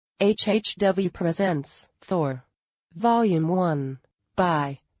HHW presents Thor, Volume 1,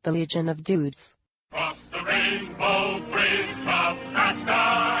 by the Legion of Dudes. Across the rainbow bridge of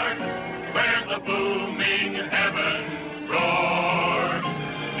Asgard, where the booming heavens roar,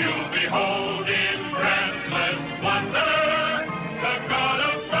 you'll behold in breathless wonder the god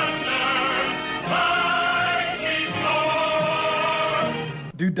of thunder, mighty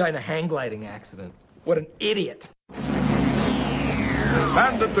Thor. Dude died in a hang gliding accident. What an idiot.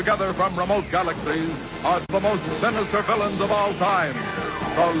 Banded together from remote galaxies are the most sinister villains of all time.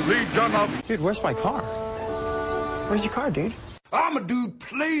 The Legion of... Dude, where's my car? Where's your car, dude? I'm a dude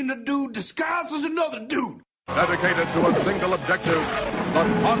playing a dude disguised as another dude. Dedicated to a single objective, the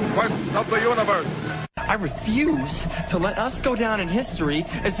conquest of the universe. I refuse to let us go down in history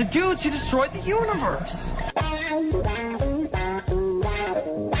as the dudes who destroyed the universe.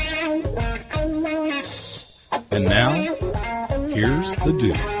 And now, here's the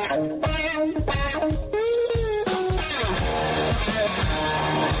dudes.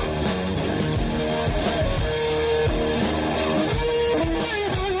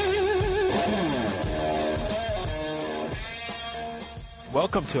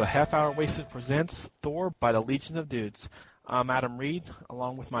 Welcome to A Half Hour Wasted presents Thor by the Legion of Dudes. I'm Adam Reed,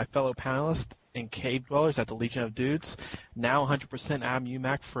 along with my fellow panelists and cave dwellers at the Legion of Dudes, now 100% Adam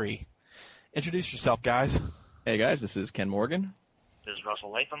UMAC free. Introduce yourself, guys. Hey guys, this is Ken Morgan. This is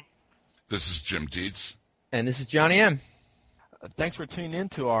Russell Latham. This is Jim Dietz. And this is Johnny M. Thanks for tuning in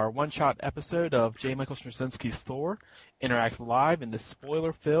to our one-shot episode of J. Michael Straczynski's Thor. Interact live in this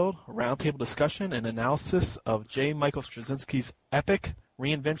spoiler-filled roundtable discussion and analysis of J. Michael Straczynski's epic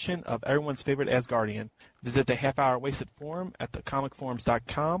reinvention of everyone's favorite Asgardian. Visit the Half Hour Wasted forum at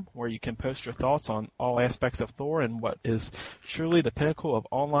thecomicforums.com, where you can post your thoughts on all aspects of Thor and what is truly the pinnacle of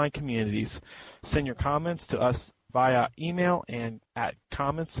online communities. Send your comments to us via email and at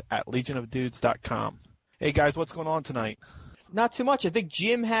comments@legionofdudes.com. Hey guys, what's going on tonight? Not too much. I think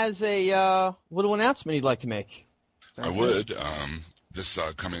Jim has a little announcement he'd like to make. Sounds good. This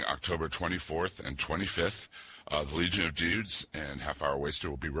coming October 24th and 25th, the Legion of Dudes and Half Hour Wasted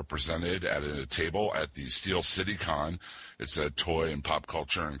will be represented at a table at the Steel City Con. It's a toy and pop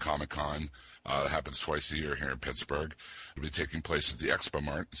culture and Comic Con. It happens twice a year here in Pittsburgh. It'll be taking place at the Expo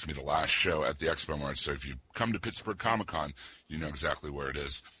Mart. It's going to be the last show at the Expo Mart. So if you come to Pittsburgh Comic Con, you know exactly where it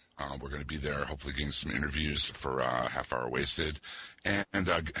is. We're going to be there, hopefully getting some interviews for Half Hour Wasted and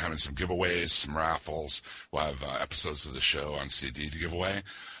having some giveaways, some raffles. We'll have episodes of the show on CD to give away.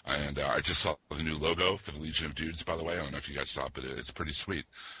 And I just saw the new logo for the Legion of Dudes, by the way. I don't know if you guys saw it, but it's pretty sweet.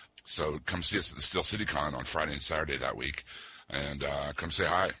 So come see us at the Steel City Con on Friday and Saturday that week. And come say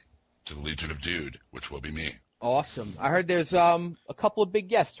hi to the Legion of Dude, which will be me. Awesome. I heard there's a couple of big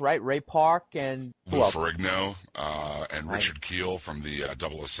guests, right? Ray Park and... Lou Ferrigno and Richard Kiel from the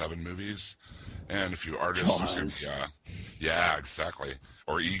 007 movies. And a few artists. Yeah, exactly.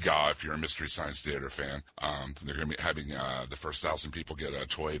 Or EGA if you're a Mystery Science Theater fan. They're going to be having the first 1,000 people get a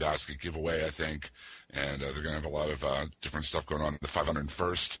toy basket giveaway, I think. And they're going to have a lot of different stuff going on. The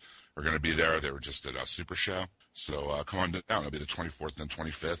 501st are going to be there. They were just at a Super Show. So come on down. It'll be the 24th and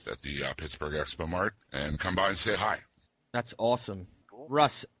 25th at the Pittsburgh Expo Mart. And come by and say hi. That's awesome.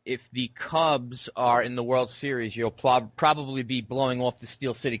 Russ, if the Cubs are in the World Series, you'll probably be blowing off the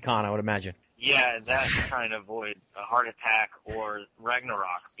Steel City Con, I would imagine. Yeah, that's trying to avoid a heart attack or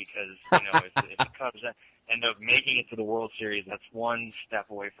Ragnarok because, if the Cubs end up making it to the World Series, that's one step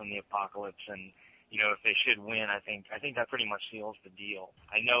away from the apocalypse. And, if they should win, I think that pretty much seals the deal.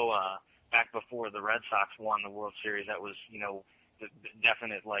 I know back before the Red Sox won the World Series, that was, the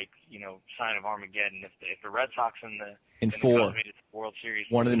definite, sign of Armageddon. If the Red Sox and the Cubs made it to the World Series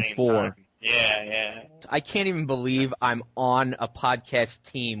one at of the them same four. time. Yeah. I can't even believe I'm on a podcast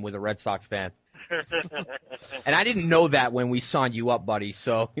team with a Red Sox fan. And I didn't know that when we signed you up, buddy.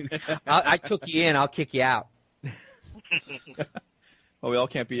 So I took you in. I'll kick you out. Well, we all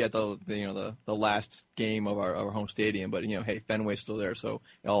can't be at the last game of our home stadium, but hey, Fenway's still there, so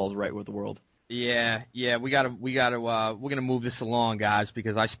all is right with the world. Yeah, we're gonna move this along, guys,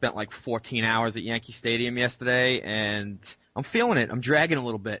 because I spent like 14 hours at Yankee Stadium yesterday, and I'm feeling it. I'm dragging a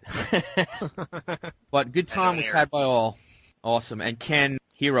little bit, but good time was had by all. Awesome, and Ken,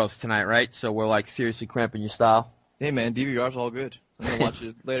 Heroes tonight, right? So we're like seriously cramping your style. Hey man, DVR's all good. I'm gonna watch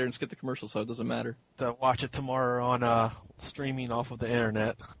it later and skip the commercials, so it doesn't matter. To watch it tomorrow on streaming off of the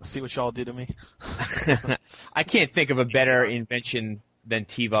internet. See what y'all do to me. I can't think of a better invention than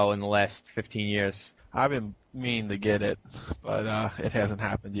TiVo in the last 15 years. I've been meaning to get it, but it hasn't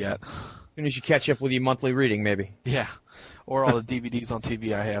happened yet. As soon as you catch up with your monthly reading, maybe. Yeah, or all the DVDs on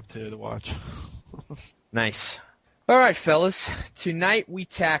TV I have to watch. Nice. All right, fellas. Tonight we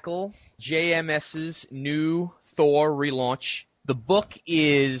tackle JMS's new Thor relaunch. The book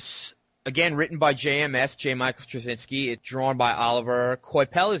is, again, written by JMS, J. Michael Straczynski. It's drawn by Oliver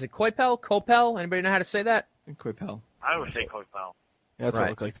Coipel. Is it Coipel? Coipel? Anybody know how to say that? Coipel. I would say Coipel. Yeah, that's what it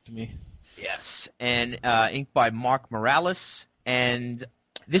looked like to me. Yes. And inked by Mark Morales. And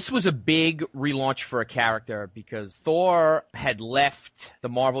this was a big relaunch for a character because Thor had left the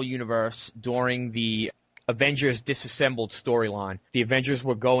Marvel Universe during the Avengers Disassembled storyline. The Avengers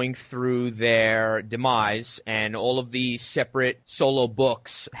were going through their demise, and all of the separate solo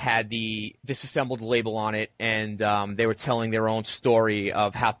books had the Disassembled label on it, and they were telling their own story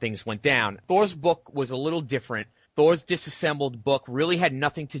of how things went down. Thor's book was a little different. Thor's Disassembled book really had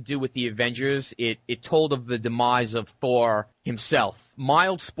nothing to do with the Avengers. It told of the demise of Thor himself.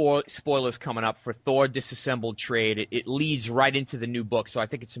 Mild spoilers coming up for Thor Disassembled trade. It leads right into the new book, so I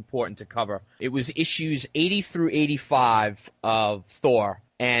think it's important to cover. It was issues 80 through 85 of Thor.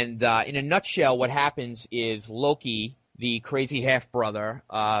 And in a nutshell, what happens is Loki, the crazy half-brother,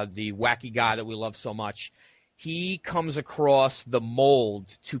 the wacky guy that we love so much, he comes across the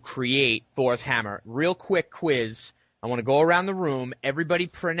mold to create Thor's hammer. Real quick quiz. I want to go around the room. Everybody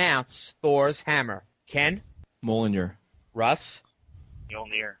pronounce Thor's hammer. Ken? Mjolnir. Russ?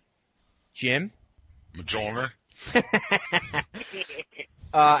 Mjolnir. Jim? Mjolnir.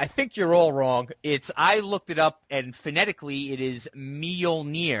 I think you're all wrong. I looked it up, and phonetically it is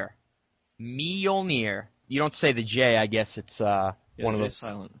Mjolnir. Mjolnir. You don't say the J, I guess it's one of those.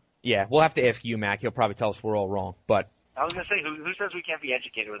 Silent. Yeah, we'll have to ask UMac. He'll probably tell us we're all wrong. But I was going to say, who says we can't be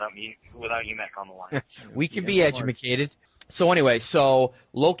educated without UMac on the line? we can be educated. So anyway,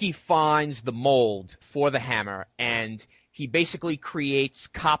 Loki finds the mold for the hammer, and he basically creates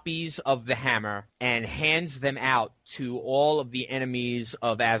copies of the hammer and hands them out to all of the enemies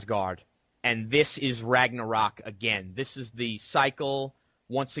of Asgard. And this is Ragnarok again. This is the cycle.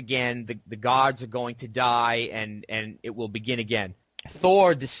 Once again, the gods are going to die, and it will begin again.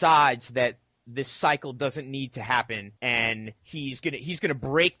 Thor decides that this cycle doesn't need to happen, and he's gonna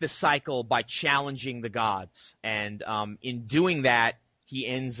break the cycle by challenging the gods. And in doing that,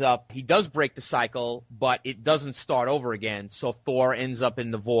 he does break the cycle, but it doesn't start over again. So Thor ends up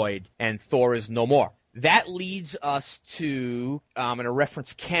in the void, and Thor is no more. That leads us to, I'm going to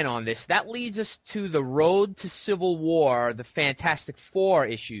reference Ken on this, that leads us to the Road to Civil War, the Fantastic Four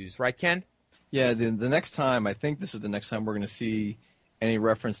issues, right, Ken? Yeah, the next time, I think this is the next time we're going to see any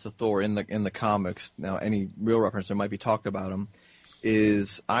reference to Thor in the comics. Now, any real reference that might be talked about him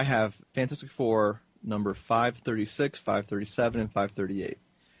is I have Fantastic Four number 536, 537, and 538.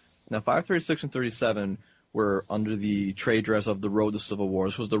 Now, 536 and 37 were under the trade dress of the Road to Civil War.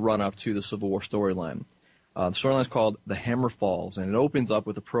 This was the run-up to the Civil War storyline. The storyline is called The Hammer Falls, and it opens up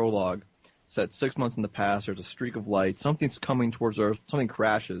with a prologue set 6 months in the past. There's a streak of light. Something's coming towards Earth. Something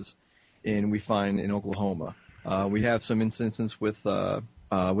crashes, we find in Oklahoma. We have some instances with the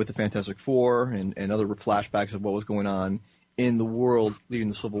Fantastic Four and other flashbacks of what was going on in the world leading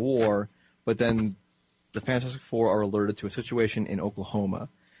the Civil War, but then the Fantastic Four are alerted to a situation in Oklahoma.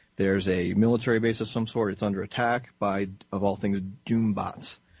 There's a military base of some sort. It's under attack by, of all things,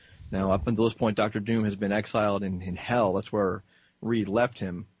 Doombots. Now, up until this point, Dr. Doom has been exiled in Hell. That's where Reed left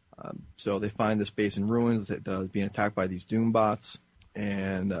him. So they find this base in ruins, being attacked by these Doombots,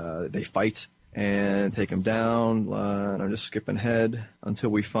 and they fight and take him down. And I'm just skipping ahead until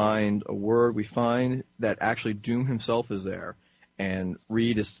we find a word. We find that actually Doom himself is there. And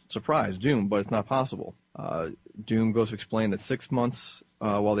Reed is surprised, Doom, but it's not possible. Doom goes to explain that 6 months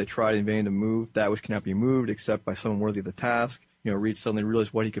while they tried in vain to move that which cannot be moved except by someone worthy of the task. Reed suddenly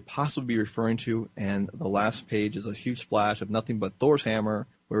realized what he could possibly be referring to, and the last page is a huge splash of nothing but Thor's hammer,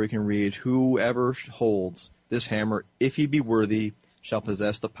 where we can read, "Whoever holds this hammer, if he be worthy, shall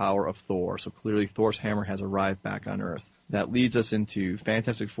possess the power of Thor." So clearly Thor's hammer has arrived back on Earth. That leads us into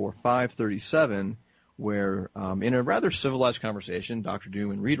Fantastic Four 537, where in a rather civilized conversation, Dr.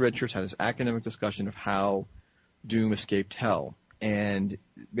 Doom and Reed Richards had this academic discussion of how Doom escaped Hell. And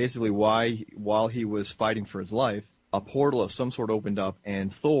basically while he was fighting for his life, a portal of some sort opened up,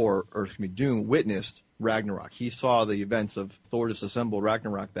 and Doom witnessed Ragnarok. He saw the events of Thor Disassembled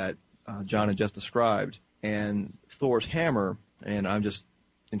Ragnarok that John had just described, and Thor's hammer, and I'm just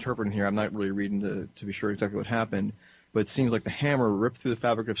interpreting here, I'm not really reading to be sure exactly what happened, but it seems like the hammer ripped through the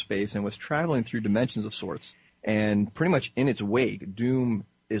fabric of space and was traveling through dimensions of sorts. And pretty much in its wake, Doom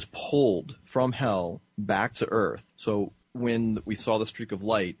is pulled from Hell back to Earth. So when we saw the streak of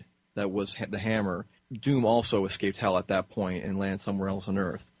light that was the hammer, Doom also escaped Hell at that point and landed somewhere else on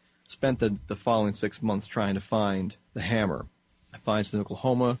Earth. Spent the following 6 months trying to find the hammer. Finds it in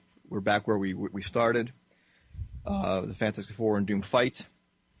Oklahoma. We're back where we started. The Fantastic Four and Doom fight.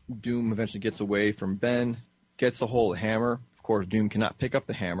 Doom eventually gets away from Ben, gets a hold of the hammer. Of course, Doom cannot pick up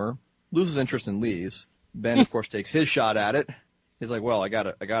the hammer, loses interest and leaves. Ben, of course, takes his shot at it. He's like, well, I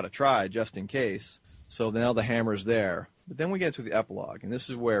gotta try just in case. So now the hammer's there. But then we get to the epilogue, and this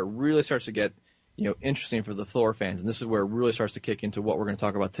is where it really starts to get, interesting for the Thor fans, and this is where it really starts to kick into what we're going to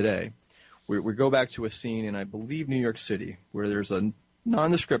talk about today. We go back to a scene in, I believe, New York City, where there's a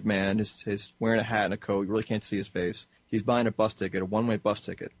nondescript man. He's wearing a hat and a coat. You really can't see his face. He's buying a bus ticket, a one-way bus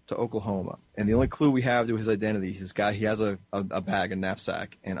ticket to Oklahoma. And the only clue we have to his identity is he has a bag, a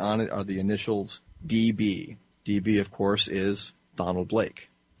knapsack, and on it are the initials DB. DB, of course, is Donald Blake.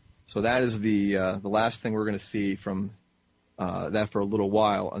 So that is the last thing we're going to see from that for a little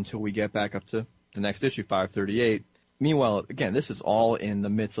while until we get back up to the next issue, 538. Meanwhile, again, this is all in the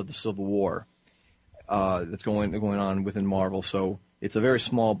midst of the Civil War that's going on within Marvel. So it's a very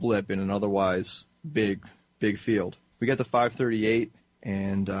small blip in an otherwise big field. We get to 538,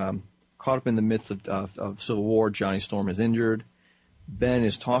 and caught up in the midst of Civil War, Johnny Storm is injured. Ben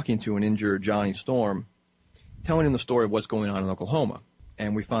is talking to an injured Johnny Storm, telling him the story of what's going on in Oklahoma.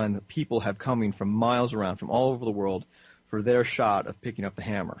 And we find that people have coming from miles around, from all over the world, for their shot of picking up the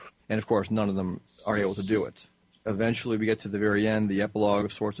hammer. And, of course, none of them are able to do it. Eventually, we get to the very end, the epilogue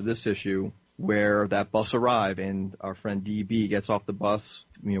of sorts of this issue, where that bus arrives, and our friend DB gets off the bus,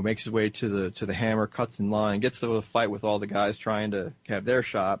 makes his way to the hammer, cuts in line, gets to a fight with all the guys trying to have their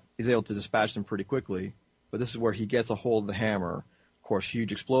shot. He's able to dispatch them pretty quickly, but this is where he gets a hold of the hammer. Of course,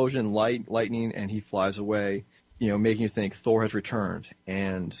 huge explosion, lightning, and he flies away, making you think Thor has returned.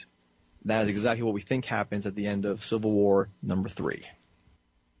 And that is exactly what we think happens at the end of Civil War number 3.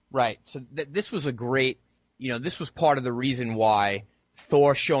 Right. So this was a great, this was part of the reason why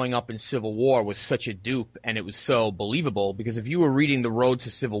Thor showing up in Civil War was such a dupe, and it was so believable, because if you were reading The Road to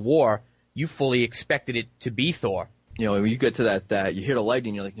Civil War, you fully expected it to be Thor. When you get to that you hear the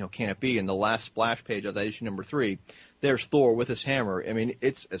lightning, you're like, can it be? And the last splash page of that issue number 3, there's Thor with his hammer. I mean,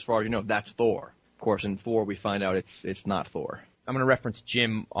 it's, as far as you know, that's Thor. Of course, in 4 we find out it's not Thor. I'm going to reference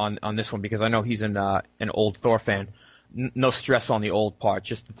Jim on this one because I know he's an old Thor fan. No stress on the old part,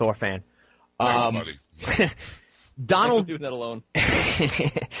 just the Thor fan. Nice, buddy. Donald doing that alone.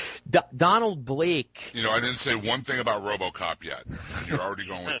 Donald Blake. I didn't say one thing about RoboCop yet. You're already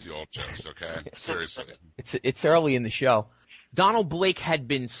going with the old jokes, okay? Seriously. It's early in the show. Donald Blake had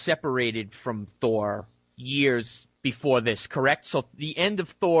been separated from Thor years before this, correct? So the end of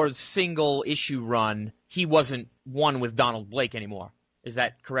Thor's single issue run, he wasn't one with Donald Blake anymore. Is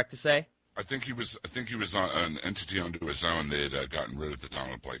that correct to say? I think he was on an entity unto his own. They had gotten rid of the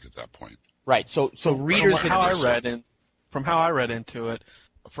Donald Blake at that point. Right. So readers from how I read into it,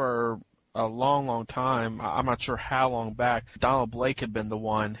 for a long time, I'm not sure how long back, Donald Blake had been the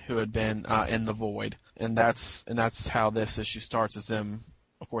one who had been in the Void, and that's how this issue starts, is them,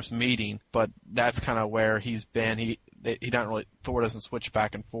 of course, meeting. But that's kind of where he's been. He Thor doesn't switch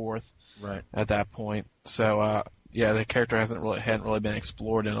back and forth right at that point. So the character hadn't really been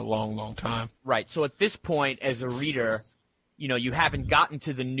explored in a long time. Right. So at this point, as a reader, you haven't gotten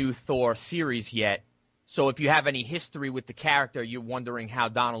to the new Thor series yet. So if you have any history with the character, you're wondering how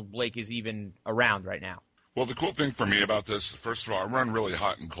Donald Blake is even around right now. Well, the cool thing for me about this, first of all, I run really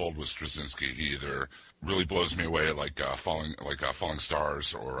hot and cold with Straczynski. He either really blows me away like Falling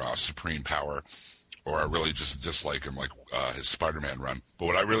Stars or Supreme Power, or I really just dislike him like his Spider-Man run. But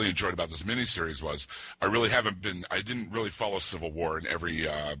what I really enjoyed about this miniseries was I didn't really follow Civil War in every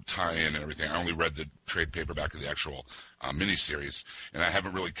tie-in and everything. I only read the trade paperback of the actual miniseries, and I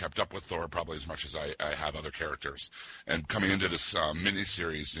haven't really kept up with Thor probably as much as I have other characters. And coming into this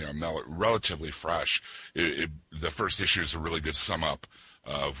miniseries, relatively fresh, the first issue is a really good sum up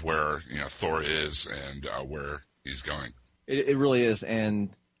of where Thor is and where he's going. It really is, and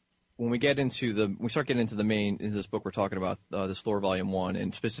when we start getting into this book we're talking about, this Thor Volume 1,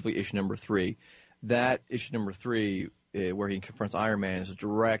 and specifically issue number 3, that issue number 3, where he confronts Iron Man, is a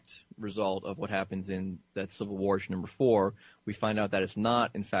direct result of what happens in that Civil War issue number 4. We find out that it's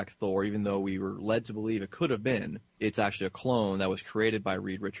not, in fact, Thor, even though we were led to believe it could have been. It's actually a clone that was created by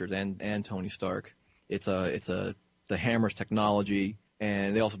Reed Richards and Tony Stark. It's the Hammer's technology,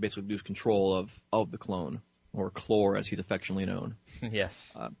 and they also basically lose control of the clone, or Clor, as he's affectionately known.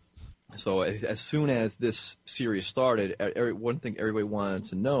 Yes. So as soon as this series started, one thing everybody wanted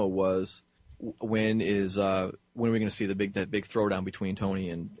to know was when are we going to see that big throwdown between Tony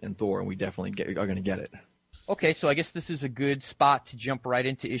and Thor, and we definitely are going to get it. Okay, so I guess this is a good spot to jump right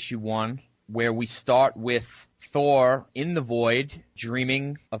into issue 1, where we start with Thor in the Void,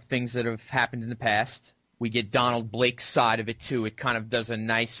 dreaming of things that have happened in the past. we get Donald Blake's side of it, too. It kind of does a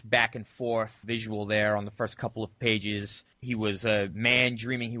nice back-and-forth visual there on the first couple of pages. He was a man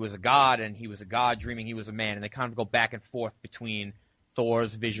dreaming he was a god, and he was a god dreaming he was a man. And they kind of go back and forth between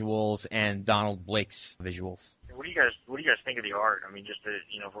Thor's visuals and Donald Blake's visuals. What do you guys think of the art? I mean, just to,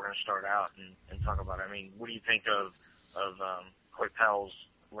 if we're going to start out and talk about it, I mean, what do you think of Coipel's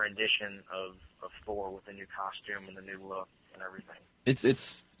rendition of Thor with the new costume and the new look and everything? It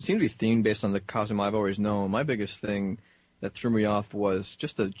seemed to be themed based on the costume I've always known. My biggest thing that threw me off was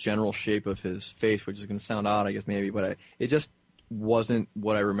just the general shape of his face, which is going to sound odd, I guess, maybe, but it just wasn't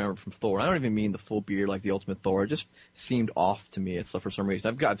what I remember from Thor. I don't even mean the full beard like the Ultimate Thor. It just seemed off to me for some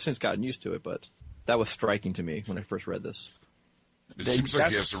reason. I've since gotten used to it, but that was striking to me when I first read this. It seems like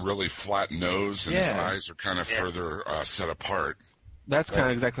he has a really flat nose, and his eyes are kind of further set apart. That's kind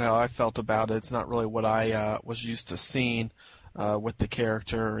of exactly how I felt about it. It's not really what I was used to seeing with the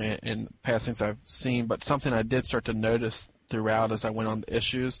character in past things I've seen, but something I did start to notice throughout as I went on the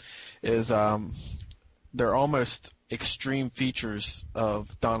issues is they're almost extreme features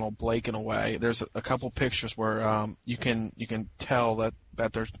of Donald Blake in a way. There's a couple pictures where you can tell that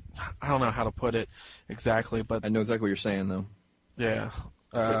there's, I don't know how to put it exactly, but I know exactly what you're saying though. Yeah.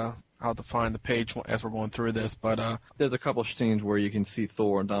 I'll have to find the page as we're going through this, but there's a couple scenes where you can see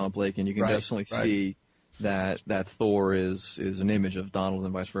Thor and Donald Blake, and you can definitely see that Thor is an image of Donald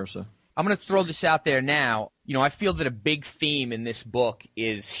and vice versa. I'm going to throw this out there now. I feel that a big theme in this book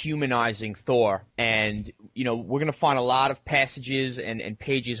is humanizing Thor. And, we're going to find a lot of passages and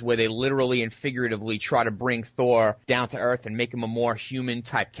pages where they literally and figuratively try to bring Thor down to earth and make him a more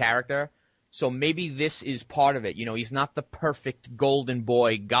human-type character. So maybe this is part of it. He's not the perfect golden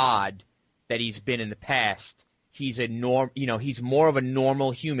boy god that he's been in the past. He's he's more of a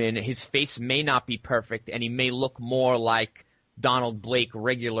normal human. His face may not be perfect, and he may look more like Donald Blake,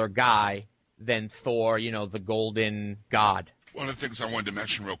 regular guy, than Thor, the golden god. One of the things I wanted to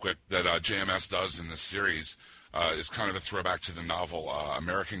mention real quick that JMS does in this series is kind of a throwback to the novel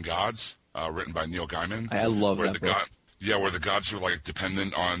American Gods, written by Neil Gaiman. I love that book. Where the gods are like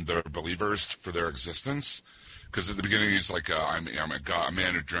dependent on their believers for their existence. Because at the beginning he's like, I'm a god, a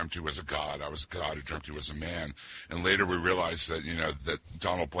man who dreamt he was a god. I was a god who dreamt he was a man. And later we realize that that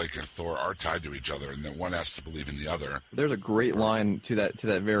Donald Blake and Thor are tied to each other, and that one has to believe in the other. There's a great line to that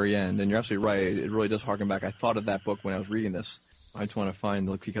very end, and you're absolutely right. It really does harken back. I thought of that book when I was reading this. I just want to find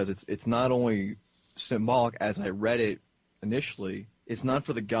because it's not only symbolic as I read it initially. It's not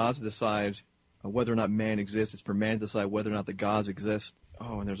for the gods to decide whether or not man exists. It's for man to decide whether or not the gods exist.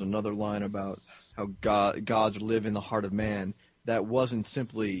 Oh, and there's another line about how gods live in the heart of man. That wasn't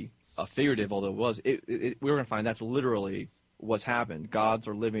simply a figurative, although it was. We're going to find that's literally what's happened. Gods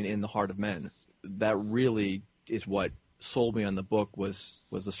are living in the heart of men. That really is what sold me on the book was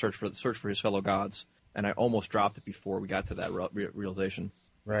the search for his fellow gods. And I almost dropped it before we got to that realization.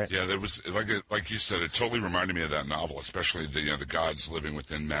 Right. Yeah, there was like you said, it totally reminded me of that novel, especially the gods living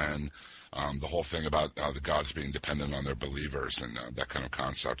within men. The whole thing about the gods being dependent on their believers and that kind of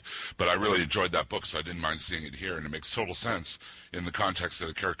concept. But I really enjoyed that book, so I didn't mind seeing it here, and it makes total sense in the context of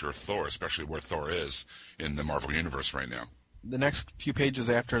the character of Thor, especially where Thor is in the Marvel Universe right now. The next few pages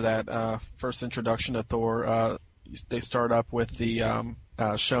after that first introduction to Thor, they start up with the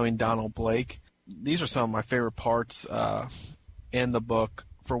showing Donald Blake. These are some of my favorite parts in the book.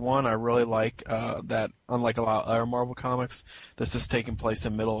 For one, I really like that, unlike a lot of other Marvel comics, this is taking place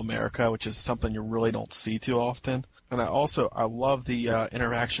in Middle America, which is something you really don't see too often. And I love the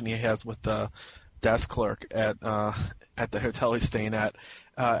interaction he has with the desk clerk at the hotel he's staying at.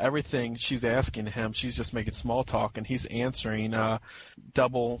 Everything she's asking him, she's just making small talk, and he's answering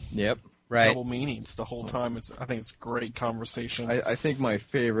double meanings the whole time. I think it's a great conversation. I think my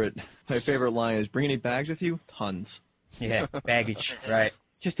favorite line is, "Bring any bags with you?" Tons. Yeah, baggage, right.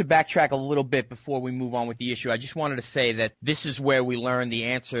 Just to backtrack a little bit before we move on with the issue, I just wanted to say that this is where we learn the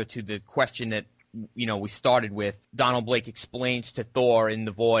answer to the question that we started with. Donald Blake explains to Thor in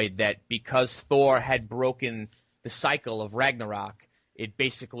the Void that because Thor had broken the cycle of Ragnarok, it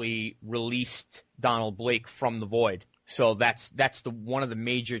basically released Donald Blake from the Void. So that's one of the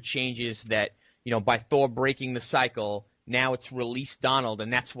major changes that by Thor breaking the cycle. Now it's released Donald,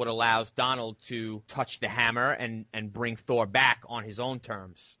 and that's what allows Donald to touch the hammer and bring Thor back on his own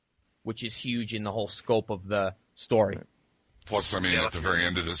terms, which is huge in the whole scope of the story. Plus, at the very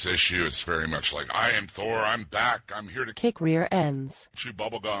end of this issue, it's very much like, I am Thor, I'm back, I'm here to kick rear ends, chew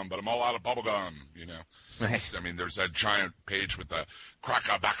bubblegum, but I'm all out of bubblegum, Right. There's that giant page with the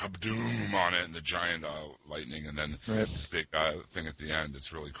crack-a-back-a-doom on it and the giant lightning, and then this big thing at the end.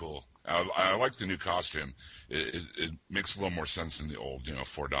 It's really cool. I like the new costume. It makes a little more sense than the old,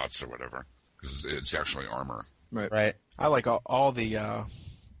 4 dots or whatever. because it's actually armor. Right. I like all the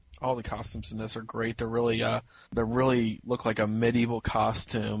costumes in this are great. They really look like a medieval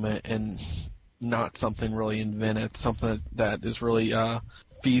costume and not something really invented. Something that is really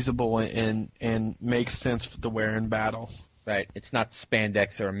feasible and makes sense to wear in battle. Right. It's not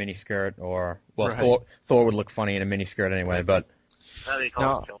spandex or a miniskirt or Right. Thor would look funny in a miniskirt anyway. But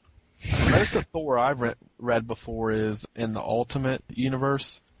now, most of Thor I've read before is in the Ultimate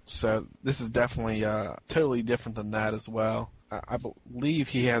universe, so this is definitely totally different than that as well. I believe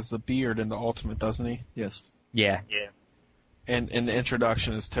he has the beard in the Ultimate, doesn't he? Yes. Yeah. Yeah. And the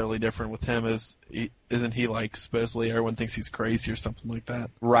introduction is totally different with him. Isn't he like supposedly everyone thinks he's crazy or something like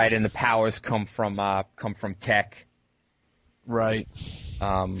that? Right, and the powers come from Tech. Right.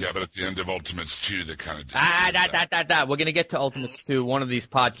 Yeah, but at the end of Ultimates 2, they kind of We're gonna get to Ultimates 2 one of these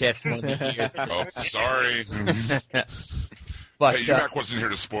podcasts one of these years. Oh, sorry. But hey, UMAC wasn't here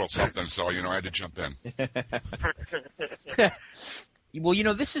to spoil something, so I had to jump in.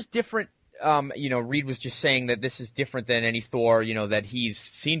 Well, this is different. Reed was just saying that this is different than any Thor, that he's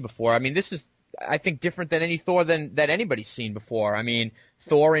seen before. I mean, this is, I think, different than any Thor that anybody's seen before. I mean,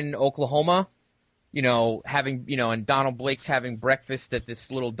 Thor in Oklahoma, having, and Donald Blake's having breakfast at this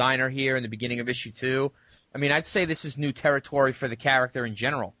little diner here in the beginning of issue 2. I mean, I'd say this is new territory for the character in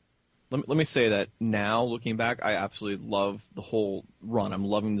general. Let me say that now, looking back, I absolutely love the whole run. I'm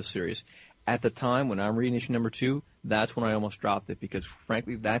loving the series. At the time, when I'm reading issue number 2, that's when I almost dropped it because,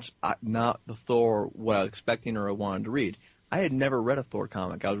 frankly, that's not the Thor what I was expecting or I wanted to read. I had never read a Thor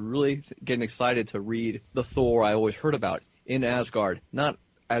comic. I was really getting excited to read the Thor I always heard about in Asgard. Not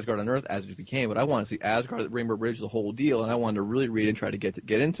Asgard on Earth as it became, but I wanted to see Asgard at Rainbow Bridge, the whole deal, and I wanted to really read and try to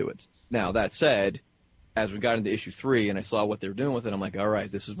get into it. Now, that said, as we got into issue 3 and I saw what they were doing with it, I'm like, all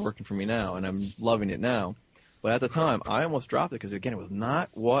right, this is working for me now, and I'm loving it now. But at the time, I almost dropped it because, again, it was not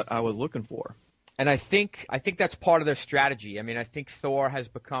what I was looking for. And I think that's part of their strategy. I mean, I think Thor has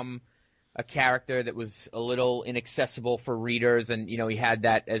become a character that was a little inaccessible for readers, and, he had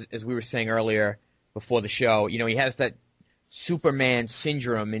that, as we were saying earlier before the show, he has that Superman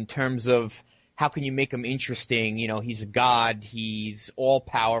syndrome in terms of how can you make him interesting. He's a god, he's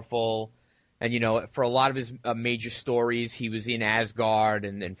all-powerful. And, for a lot of his major stories, he was in Asgard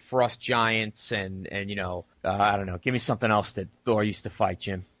and Frost Giants and I don't know. Give me something else that Thor used to fight,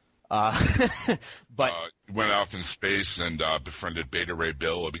 Jim. But went off in space and befriended Beta Ray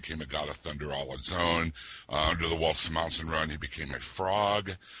Bill, who became a god of thunder all on his own. Under the Wolf Simonson run, he became a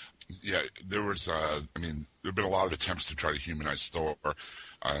frog. Yeah, there was, there have been a lot of attempts to try to humanize Thor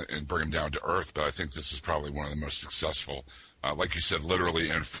and bring him down to Earth, but I think this is probably one of the most successful. Like you said,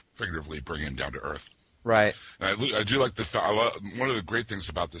 literally and figuratively bring him down to Earth. Right. And I do like one of the great things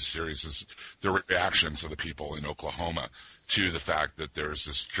about this series is the reactions of the people in Oklahoma to the fact that there's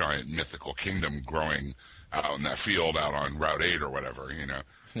this giant mythical kingdom growing out in that field out on Route 8 or whatever,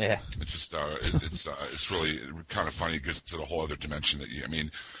 Yeah. It's just, it's really kind of funny. It gives it a whole other dimension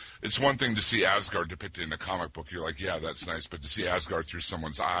it's one thing to see Asgard depicted in a comic book. You're like, yeah, that's nice. But to see Asgard through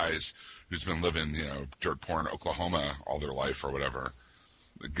someone's eyes who's been living, dirt poor in Oklahoma all their life or whatever,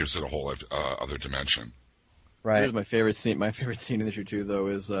 it gives it a whole other dimension. Right. Here's my favorite scene. My favorite scene in issue 2, though,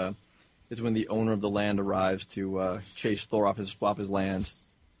 is when the owner of the land arrives to chase Thor off his land.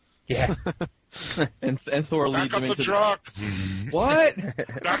 Yeah. and Thor leads him into the truck. What?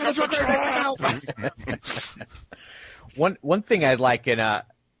 Back up the truck. One thing I'd like, and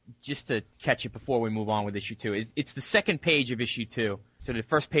just to catch it before we move on with issue 2, it's the second page of issue 2. So the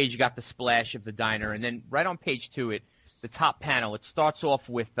first page, you got the splash of the diner, and then right on page 2, the top panel, it starts off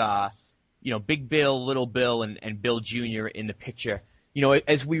with, Big Bill, Little Bill, and Bill Jr. in the picture.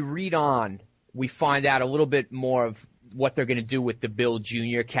 As we read on, we find out a little bit more of what they're going to do with the Bill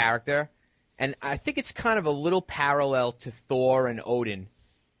Jr. character, and I think it's kind of a little parallel to Thor and Odin.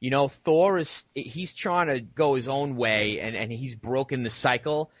 Thor he's trying to go his own way, and he's broken the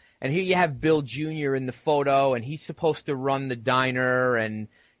cycle. And here you have Bill Jr. in the photo, and he's supposed to run the diner, and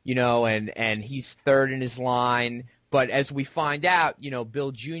he's third in his line. But as we find out,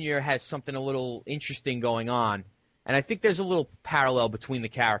 Bill Jr. has something a little interesting going on. And I think there's a little parallel between the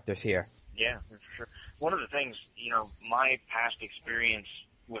characters here. Yeah, for sure. One of the things, my past experience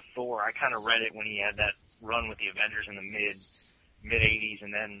with Thor, I kind of read it when he had that run with the Avengers in the mid-'80s,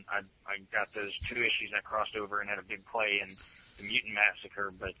 and then I got those 2 issues that crossed over and had a big play in the Mutant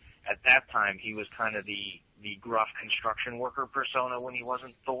Massacre. But at that time, he was kind of the gruff construction worker persona when he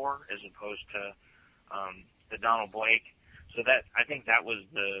wasn't Thor, as opposed to the Donald Blake. So that, I think that was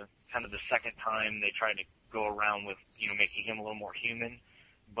the kind of the second time they tried to go around with, making him a little more human.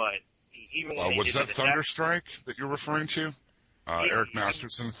 But even when was that Thunderstrike that you're referring to? Eric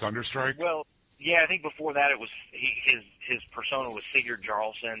Masterson, Thunderstrike? Well, Yeah, I think before that it was his persona was Sigurd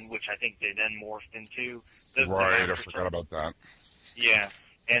Jarlson, which I think they then morphed into. Right, I forgot about that. Yeah,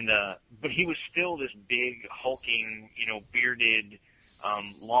 and but he was still this big, hulking, bearded,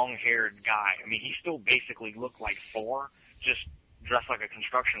 long-haired guy. I mean, he still basically looked like Thor, just dressed like a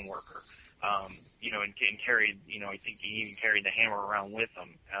construction worker. And carried, I think he even carried the hammer around with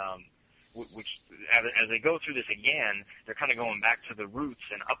him. Which, as they go through this again, they're kind of going back to the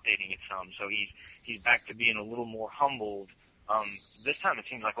roots and updating it some. So he's back to being a little more humbled. This time it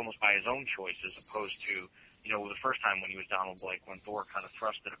seems like almost by his own choice, as opposed to, the first time when he was Donald Blake, when Thor kind of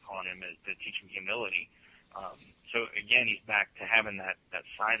thrust it upon him to teach him humility. So again, he's back to having that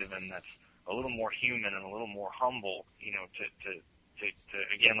side of him that's a little more human and a little more humble, to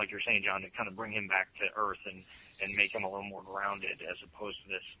again, like you're saying, John, to kind of bring him back to earth and make him a little more grounded, as opposed to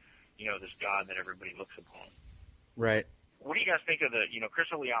this, this God that everybody looks upon. Right. What do you guys think of the, Chris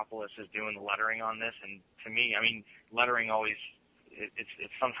Eliopoulos is doing the lettering on this, and to me, I mean, lettering always,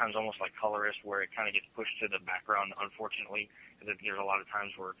 it's sometimes almost like colorist, where it kind of gets pushed to the background, unfortunately, because there's a lot of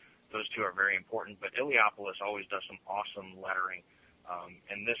times where those two are very important, but Eliopoulos always does some awesome lettering,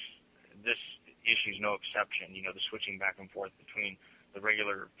 and this issue is no exception, the switching back and forth between the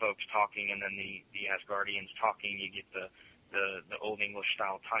regular folks talking and then the Asgardians talking. You get the Old English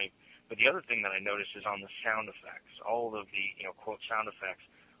style type. But the other thing that I noticed is on the sound effects. All of the quote sound effects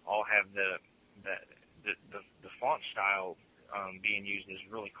all have the font style being used is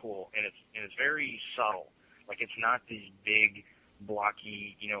really cool, and it's very subtle. Like, it's not these big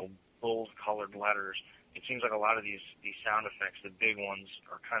blocky bold colored letters. It seems like a lot of these sound effects, the big ones,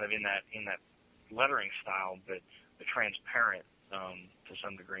 are kind of in that lettering style, but the transparent to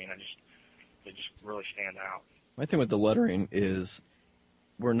some degree, and they just really stand out. My thing with the lettering is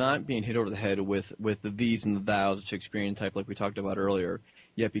we're not being hit over the head with the these and the thous, Shakespearean type, like we talked about earlier.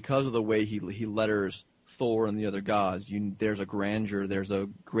 Yet because of the way he letters Thor and the other gods, there's a grandeur, there's a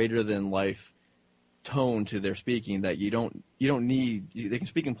greater than life tone to their speaking that you don't need. They can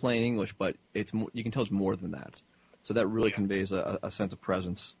speak in plain English, but you can tell it's more than that. So that really conveys a sense of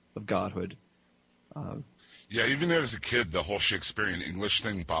presence, of godhood. Yeah, even as a kid, the whole Shakespearean English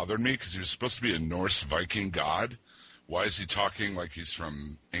thing bothered me because he was supposed to be a Norse Viking god. Why is he talking like he's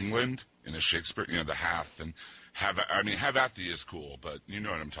from England in a Shakespeare, the Hath and have at thee is cool, but you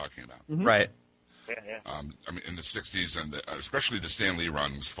know what I'm talking about. Mm-hmm. Right. Yeah. I mean, in the 60s and especially the Stan Lee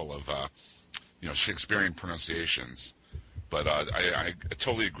run was full of, Shakespearean pronunciations. But I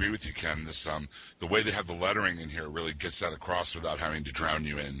totally agree with you, Ken. This the way they have the lettering in here really gets that across without having to drown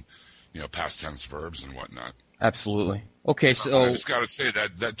you in, past tense verbs and whatnot. Absolutely. Okay, so I just got to say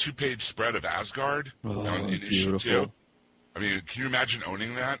that 2-page spread of Asgard in issue 2. I mean, can you imagine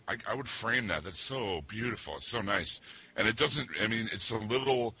owning that? I would frame that. That's so beautiful. It's so nice. And it doesn't, I mean, it's a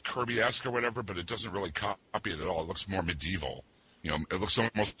little Kirby-esque or whatever, but it doesn't really copy it at all. It looks more medieval. It looks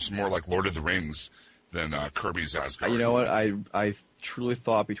almost more like Lord of the Rings than Kirby's Asgard. You know what? I truly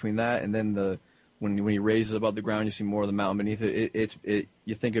thought between that and then when he raises above the ground, you see more of the mountain beneath it.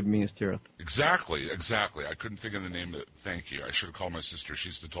 You think of Minas Tirith. Exactly. I couldn't think of the name. Thank you. I should have called my sister.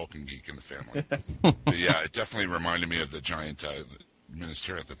 She's the Tolkien geek in the family. But yeah, it definitely reminded me of the giant Minas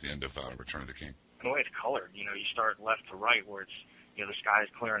Tirith at the end of Return of the King. And the way it's colored, you start left to right where it's, the sky is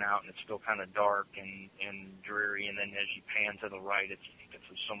clearing out and it's still kind of dark and dreary, and then as you pan to the right, it gets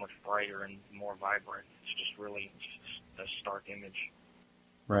so much brighter and more vibrant. It's just really a stark image.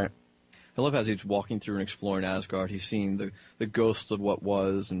 Right. I love as he's walking through and exploring Asgard. He's seeing the ghosts of what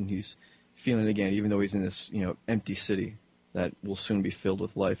was, and he's feeling it again, even though he's in this empty city that will soon be filled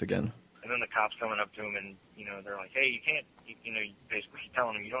with life again. And then the cops coming up to him, and they're like, "Hey, you can't," basically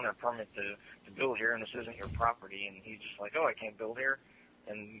telling him, "You don't have a permit to build here, and this isn't your property." And he's just like, "Oh, I can't build here."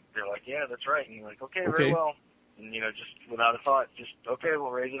 And they're like, "Yeah, that's right." And you're like, "Okay, very well." And just without a thought, just okay,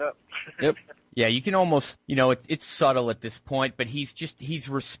 we'll raise it up. Yep. Yeah, you can almost, it's subtle at this point, but he's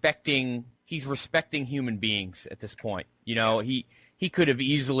respecting human beings at this point. He could have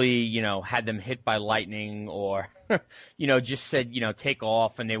easily, had them hit by lightning or, just said, take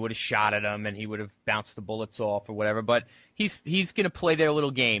off, and they would have shot at him and he would have bounced the bullets off or whatever. But he's going to play their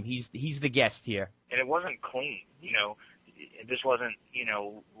little game. He's the guest here. And it wasn't clean, This wasn't,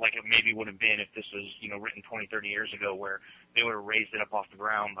 like it maybe would have been if this was, written 20, 30 years ago, where they would have raised it up off the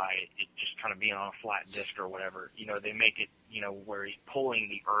ground by it just kind of being on a flat disc or whatever. They make it, where he's pulling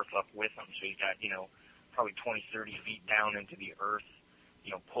the earth up with him. So he's got, probably 20, 30 feet down into the earth,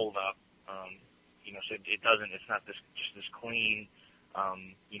 pulled up. So it's not just this clean,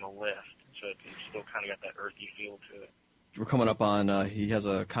 lift. So it's still kind of got that earthy feel to it. We're coming up on, he has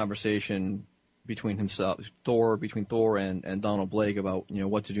a conversation between Thor and Donald Blake about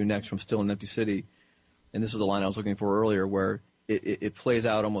what to do next from Still an Empty City, and this is the line I was looking for earlier, where it plays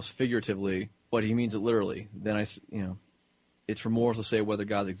out almost figuratively, but he means it literally. Then it's for mortals to say whether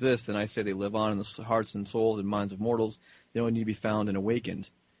gods exist, and I say they live on in the hearts and souls and minds of mortals. They only need to be found and awakened.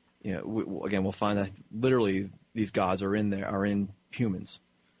 We'll find that literally these gods are in humans,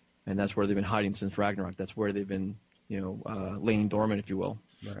 and that's where they've been hiding since Ragnarok. That's where they've been, laying dormant, if you will.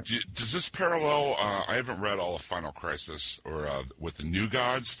 Right. Does this parallel? I haven't read all of Final Crisis or with the New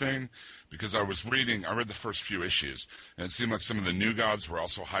Gods thing, because I read the first few issues, and it seemed like some of the New Gods were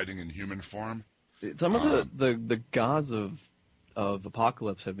also hiding in human form. Some of the gods of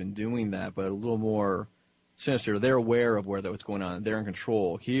Apocalypse have been doing that, but a little more sinister. They're aware of what's going on. They're in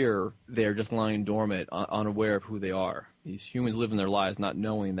control. Here, they're just lying dormant, unaware of who they are. These humans living their lives not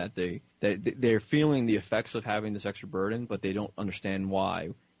knowing that they're feeling the effects of having this extra burden, but they don't understand why.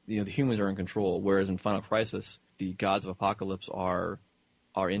 The humans are in control, whereas in Final Crisis, the gods of Apocalypse are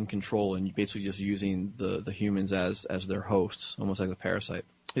in control and basically just using the humans as their hosts, almost like a parasite.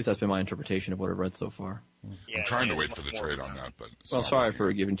 At least that's been my interpretation of what I've read so far. Yeah, I'm trying to wait for the trade on that, but sorry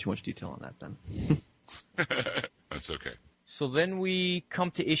for giving too much detail on that then. That's okay. So then we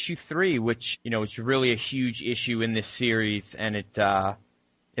come to issue 3, which, it's really a huge issue in this series, and it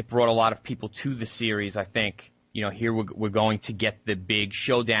brought a lot of people to the series, I think. Here we're going to get the big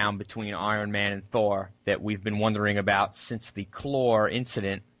showdown between Iron Man and Thor that we've been wondering about since the Clore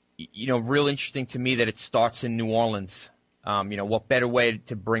incident. Real interesting to me that it starts in New Orleans. What better way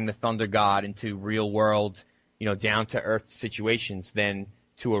to bring the Thunder God into real world, down-to-earth situations than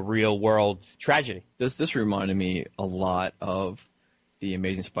to a real-world tragedy. This reminded me a lot of the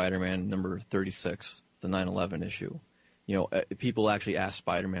Amazing Spider-Man number 36, the 9/11 issue. People actually ask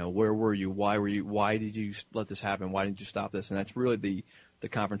Spider-Man, "Where were you? Why were you? Why did you let this happen? Why didn't you stop this?" And that's really the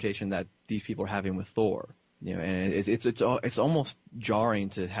confrontation that these people are having with Thor. And it's almost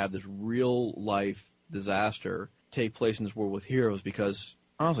jarring to have this real-life disaster take place in this world with heroes, because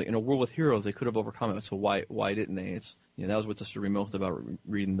honestly, in a world with heroes, they could have overcome it. So why didn't they? It's that was what disturbed me most about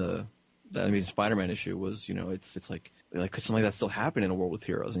reading that Amazing Spider-Man issue was it's like could something like that still happen in a world with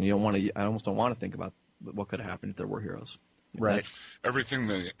heroes? And I almost don't want to think about what could have happened if there were heroes. Right. Everything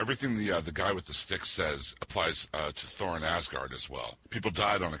the guy with the stick says applies to Thor and Asgard as well. People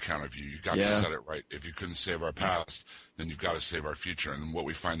died on account of you. You got to set it right. If you couldn't save our past, then you've got to save our future. And what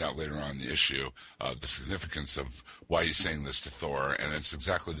we find out later on in the issue, the significance of why he's saying this to Thor, and it's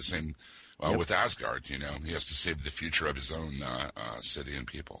exactly the same with Asgard. He has to save the future of his own city and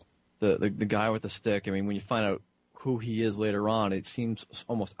people. The guy with the stick. I mean, when you find out who he is later on, it seems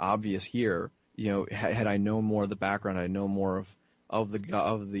almost obvious here. Had I known more of the background, I know more of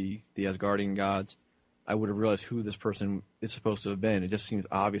the Asgardian gods, I would have realized who this person is supposed to have been. It just seems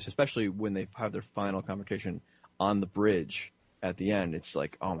obvious, especially when they have their final confrontation on the bridge at the end. It's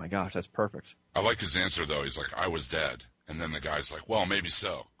like, oh my gosh, that's perfect. I like his answer though. He's like, "I was dead," and then the guy's like, "Well, maybe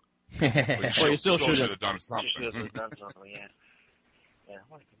so." But you still should have done something. Yeah,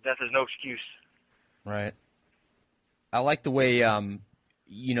 death is no excuse. Right. I like the way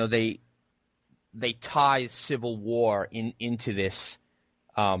they tie Civil War into this,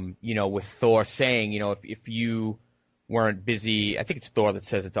 with Thor saying, if you weren't busy, I think it's Thor that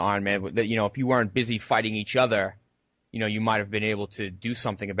says it to Iron Man, that, if you weren't busy fighting each other, you might have been able to do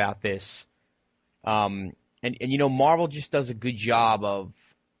something about this. And Marvel just does a good job of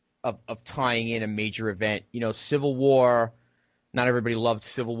tying in a major event. Civil War, not everybody loved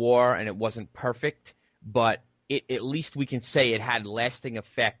Civil War, and it wasn't perfect, but at least we can say it had lasting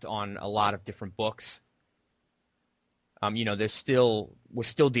effect on a lot of different books. We're still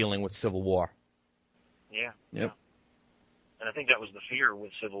dealing with Civil War. Yeah. Yep. And I think that was the fear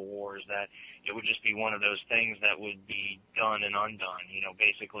with Civil War, is that it would just be one of those things that would be done and undone.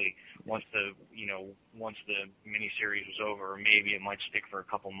 Basically once the miniseries was over, or maybe it might stick for a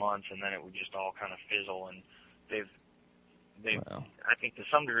couple months, and then it would just all kind of fizzle. And I think to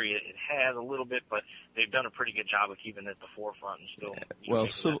some degree it has a little bit, but they've done a pretty good job of keeping it at the forefront and still. Well,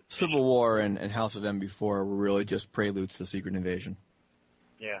 Civil War and House of M4 were really just preludes to Secret Invasion.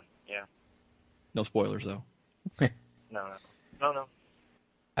 Yeah. No spoilers though. No.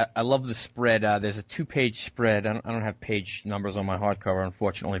 I love the spread. There's a 2-page spread. I don't have page numbers on my hardcover,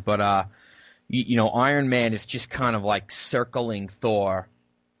 unfortunately, but Iron Man is just kind of like circling Thor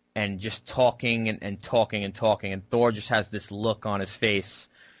and just talking and talking and talking, and Thor just has this look on his face,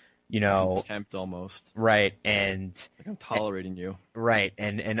 contempt almost. Right, and like, I'm tolerating you. Right,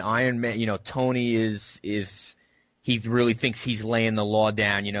 and Iron Man, Tony is he really thinks he's laying the law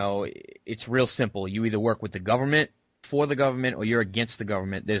down. It's real simple. You either work with the government for the government or you're against the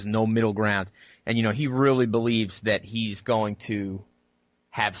government. There's no middle ground. And, he really believes that he's going to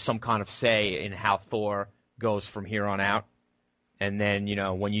have some kind of say in how Thor goes from here on out. And then,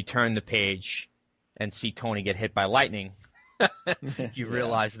 when you turn the page and see Tony get hit by lightning, you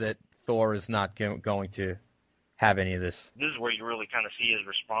realize that Thor is not going to have any of this. This is where you really kind of see his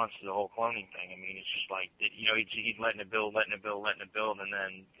response to the whole cloning thing. I mean, it's just like, he's letting it build, and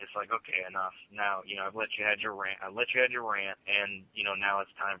then it's like, okay, enough. Now, I've let you have your rant, and, now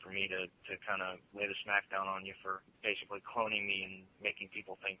it's time for me to kind of lay the smackdown on you for basically cloning me and making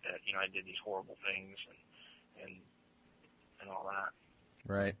people think that, I did these horrible things and all that.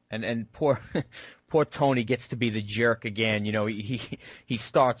 Right, and poor Tony gets to be the jerk again. He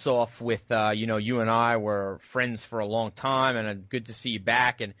starts off with you and I were friends for a long time, and good to see you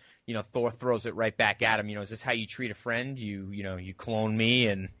back. And Thor throws it right back at him. Is this how you treat a friend? You clone me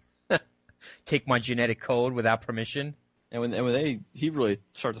and take my genetic code without permission. And when he really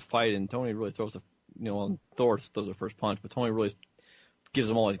starts to fight, and Tony really throws Thor throws the first punch, but Tony really gives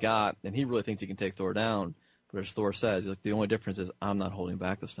him all he's got, and he really thinks he can take Thor down. But as Thor says, the only difference is I'm not holding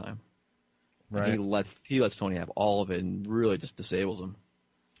back this time. Right. And he lets Tony have all of it and really just disables him.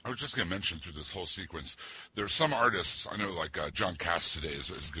 I was just going to mention through this whole sequence, there are some artists, I know like John Cassaday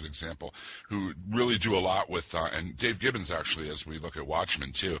is a good example, who really do a lot with, and Dave Gibbons actually, as we look at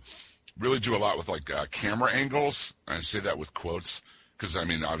Watchmen too, really do a lot with like camera angles. And I say that with quotes because,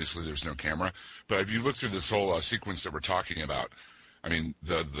 obviously there's no camera. But if you look through this whole sequence that we're talking about,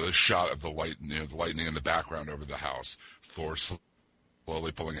 the shot of the lightning in the background over the house, Thor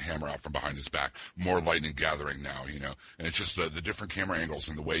slowly pulling a hammer out from behind his back, more lightning gathering now, and it's just the different camera angles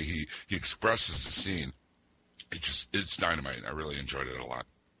and the way he expresses the scene. It's dynamite. I really enjoyed it a lot.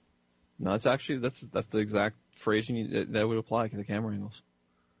 No, it's actually that's the exact phrasing that would apply to the camera angles.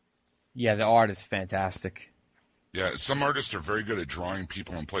 Yeah, the art is fantastic. Yeah, some artists are very good at drawing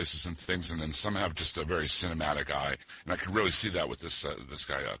people and places and things, and then some have just a very cinematic eye. And I could really see that with this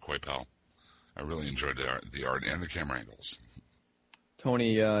guy, Coipel. I really enjoyed the art and the camera angles.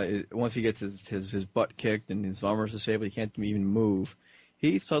 Tony, once he gets his butt kicked and his armor is disabled, he can't even move.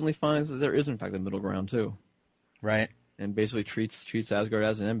 He suddenly finds that there is, in fact, a middle ground, too. Right. And basically treats Asgard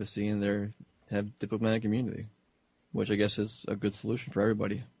as an embassy, and they have diplomatic immunity, which I guess is a good solution for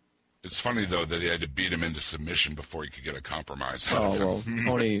everybody. It's funny, though, that he had to beat him into submission before he could get a compromise out of him.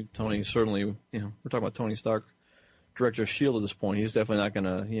 Well, Tony certainly, we're talking about Tony Stark, director of S.H.I.E.L.D. at this point. He's definitely not going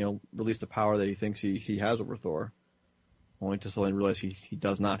to, release the power that he thinks he has over Thor, only to suddenly realize he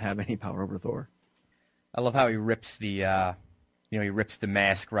does not have any power over Thor. I love how he rips the, he rips the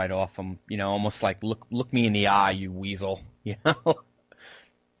mask right off him, almost like, look me in the eye, you weasel,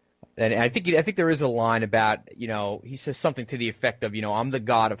 And I think there is a line about, he says something to the effect of, I'm the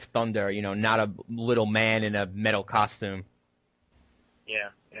god of thunder, not a little man in a metal costume. Yeah,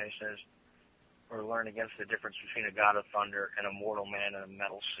 he says, or learn against the difference between a god of thunder and a mortal man in a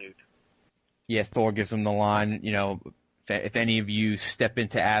metal suit. Yeah, Thor gives him the line, if any of you step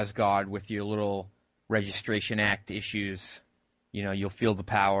into Asgard with your little Registration Act issues, you'll feel the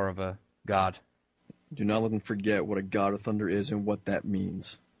power of a god. Do not let them forget what a god of thunder is and what that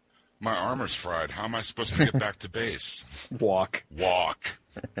means. My armor's fried. How am I supposed to get back to base? Walk. Yeah.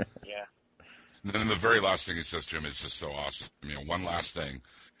 And then the very last thing he says to him is just so awesome. One last thing.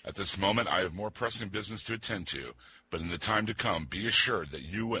 At this moment, I have more pressing business to attend to, but in the time to come, be assured that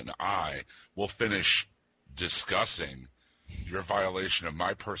you and I will finish discussing your violation of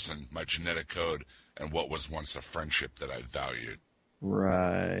my person, my genetic code, and what was once a friendship that I valued.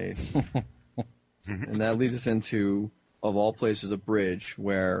 Right. And that leads us into, of all places, a bridge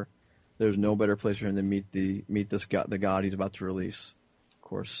where there's no better place for him to meet the god he's about to release. Of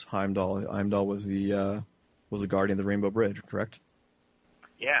course, Heimdall. Heimdall was the guardian of the Rainbow Bridge, correct?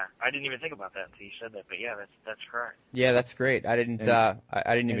 Yeah, I didn't even think about that until you said that, but yeah, that's correct. Yeah, that's great. I didn't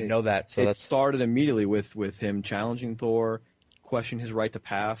even know that. So it started immediately with him challenging Thor, questioning his right to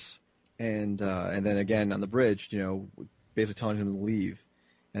pass, and then again on the bridge, basically telling him to leave,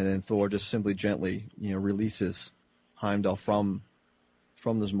 and then Thor just simply gently, releases Heimdall from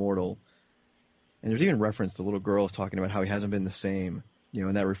this mortal. And there's even reference to little girls talking about how he hasn't been the same,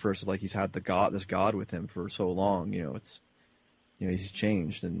 and that refers to like he's had this god with him for so long, he's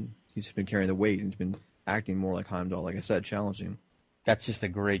changed and he's been carrying the weight and he's been acting more like Heimdall, like I said, challenging. That's just a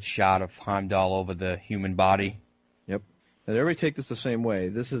great shot of Heimdall over the human body. Yep. And everybody take this the same way.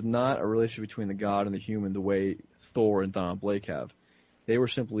 This is not a relationship between the god and the human the way Thor and Donald Blake have. They were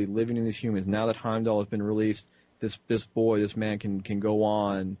simply living in these humans. Now that Heimdall has been released, this man can go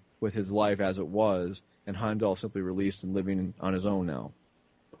on with his life as it was, and Heimdall is simply released and living on his own now.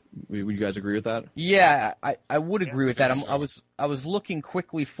 Would you guys agree with that? Yeah, I would agree with that. I was looking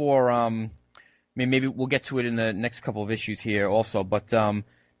quickly for I mean, maybe we'll get to it in the next couple of issues here also. But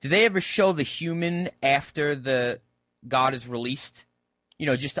did they ever show the human after the god is released? You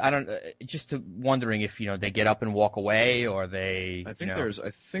know, just wondering if they get up and walk away, or they. I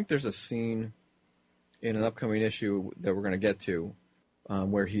think there's a scene in an upcoming issue that we're going to get to,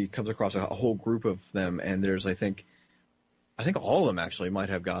 where he comes across a whole group of them, and there's I think all of them actually might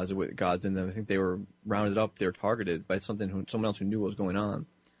have gods in them. I think they were rounded up, they were targeted by someone else who knew what was going on,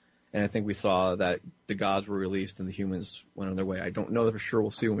 and I think we saw that the gods were released and the humans went on their way. I don't know that for sure.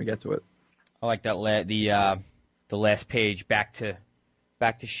 We'll see when we get to it. I like that the last page back to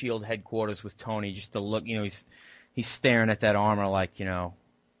S.H.I.E.L.D. headquarters with Tony, just to look, he's staring at that armor like,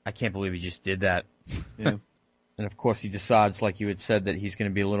 I can't believe he just did that. Yeah. And of course he decides, like you had said, that he's going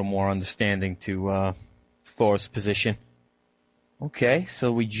to be a little more understanding to Thor's position. Okay,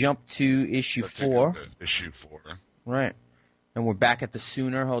 so we jump to issue 4. Issue 4. Right. And we're back at the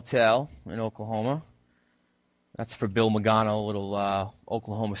Sooner Hotel in Oklahoma. That's for Bill Magano, a little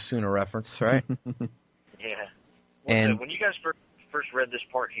Oklahoma Sooner reference, right? Yeah. And when you guys first read this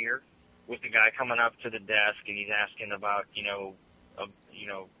part here, with the guy coming up to the desk and he's asking about, he's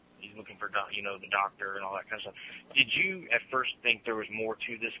looking for, the doctor and all that kind of stuff. Did you at first think there was more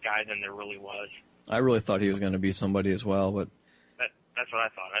to this guy than there really was? I really thought he was going to be somebody as well, but that's what I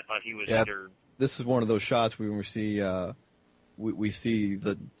thought. I thought he was either. This is one of those shots when we see we see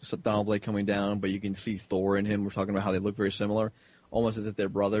the Donald Blake coming down, but you can see Thor in him. We're talking about how they look very similar, almost as if they're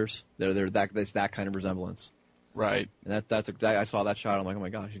brothers. There's that kind of resemblance. Right. And I saw that shot. I'm like, oh my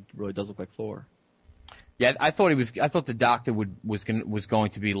gosh, he really does look like Thor. Yeah, I thought the Doctor was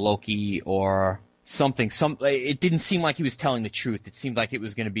going to be Loki or something. It didn't seem like he was telling the truth. It seemed like it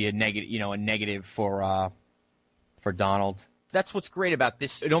was going to be a negative for Donald. That's what's great about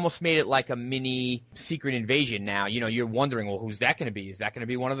this. It almost made it like a mini Secret Invasion now. You're wondering, well, who's that going to be? Is that going to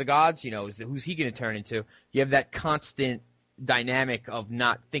be one of the gods? Who's he going to turn into? You have that constant dynamic of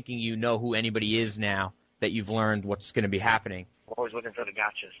not thinking who anybody is now that you've learned what's going to be happening. We're always looking for the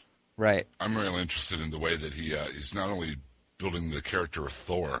gotchas. Right. I'm really interested in the way that he's not only building the character of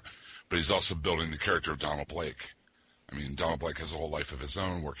Thor, but he's also building the character of Donald Blake. I mean, Donald Blake has a whole life of his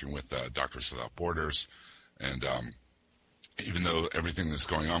own, working with Doctors Without Borders, and even though everything that's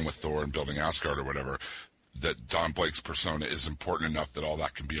going on with Thor and building Asgard or whatever, that Don Blake's persona is important enough that all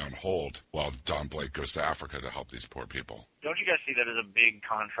that can be on hold while Don Blake goes to Africa to help these poor people. Don't you guys see that as a big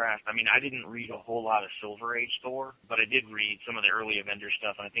contrast? I mean, I didn't read a whole lot of Silver Age Thor, but I did read some of the early Avengers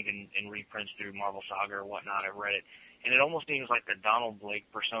stuff, and I think in reprints through Marvel Saga or whatnot, I've read it. And it almost seems like the Donald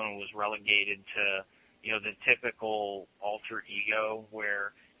Blake persona was relegated to, the typical alter ego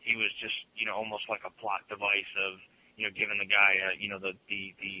where he was just, almost like a plot device of, giving the guy,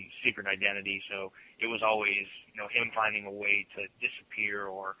 the secret identity. So it was always, him finding a way to disappear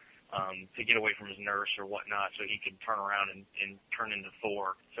or to get away from his nurse or whatnot so he could turn around and turn into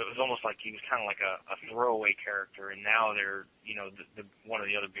Thor. So it was almost like he was kind of like a throwaway character. And now they're, one of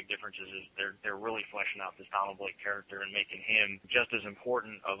the other big differences is they're really fleshing out this Donald Blake character and making him just as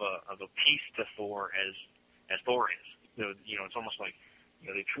important of a piece to Thor as Thor is. So, it's almost like,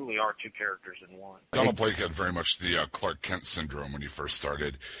 they truly are two characters in one. Donald Blake had very much the Clark Kent syndrome when he first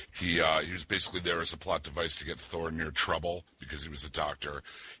started. He was basically there as a plot device to get Thor near trouble because he was a doctor.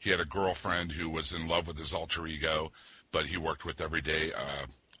 He had a girlfriend who was in love with his alter ego, but he worked with every day.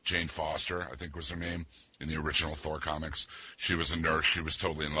 Jane Foster, I think was her name, in the original Thor comics. She was a nurse. She was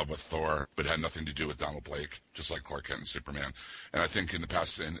totally in love with Thor, but had nothing to do with Donald Blake, just like Clark Kent and Superman. And I think in the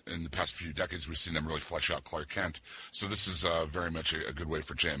past few decades, we've seen them really flesh out Clark Kent. So this is very much a good way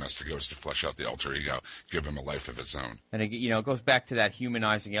for JMS to go, is to flesh out the alter ego, give him a life of its own. And it goes back to that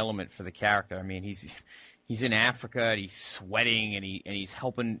humanizing element for the character. I mean, he's in Africa, and he's sweating, and he's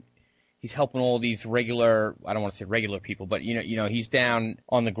helping. He's helping all these regular, I don't want to say regular people, but, he's down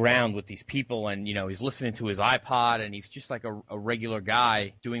on the ground with these people and, he's listening to his iPod and he's just like a regular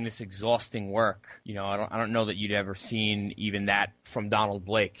guy doing this exhausting work. I don't know that you'd ever seen even that from Donald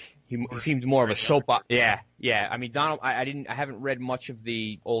Blake. He seemed more of a soap opera. Yeah. I mean, Donald, I haven't read much of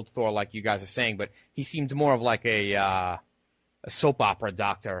the old Thor like you guys are saying, but he seemed more of like a soap opera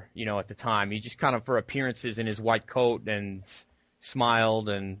doctor, at the time. He just kind of, for appearances in his white coat and smiled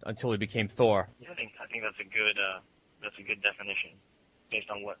and until he became Thor. Yeah, I think that's a good definition based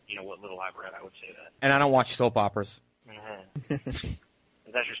on what little I've read. I would say that. And I don't watch soap operas. Mm-hmm.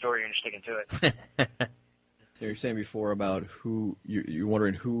 If that's your story, you're just sticking to it. You're saying before about who you're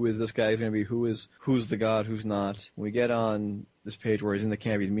wondering who is this guy going to be? Who's the god? Who's not? When we get on this page where he's in the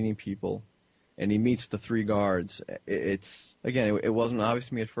camp, he's meeting people, and he meets the three guards. It's again, it wasn't obvious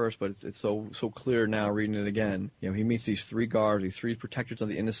to me at first, but it's so clear now reading it again. He meets these three guards, these three protectors of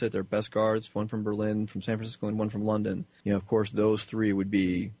the innocent. They're best guards, one from Berlin, from San Francisco, and one from London. Of course, those three would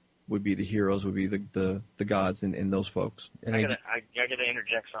be the heroes, would be the gods in those folks. And I gotta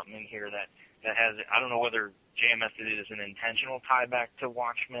interject something in here that has, I don't know whether JMS did it as an intentional tie back to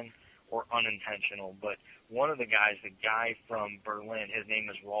Watchmen or unintentional, but one of the guys, the guy from Berlin, his name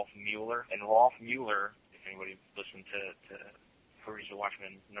is Rolf Mueller, and Rolf Mueller, if anybody listened to Furries of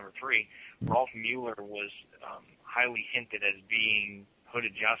Watchmen number 3, Rolf Mueller was highly hinted as being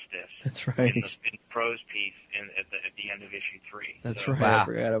Hooded Justice. That's right. In the prose piece at the end of issue 3. That's right. Wow. I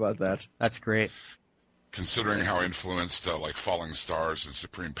forgot about that. That's great. Considering how influenced like Falling Stars and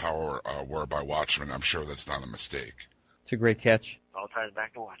Supreme Power were by Watchmen, I'm sure that's not a mistake. It's a great catch. All ties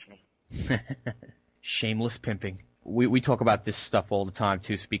back to Watchmen. Shameless pimping. We talk about this stuff all the time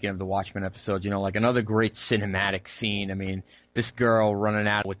too. Speaking of the Watchmen episodes, like another great cinematic scene. I mean, this girl running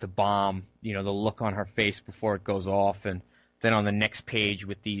out with the bomb. The look on her face before it goes off, and then on the next page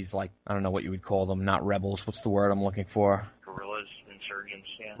with these, like, I don't know what you would call them, not rebels. What's the word I'm looking for? Guerrillas, insurgents.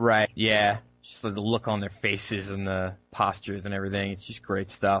 Yeah. Right. Yeah. Just the look on their faces and the postures and everything. It's just great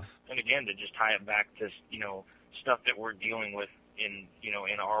stuff. And again, to just tie it back to stuff that we're dealing with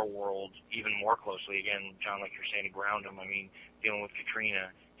in our world even more closely. Again, John, like you're saying, to ground them. I mean, dealing with Katrina,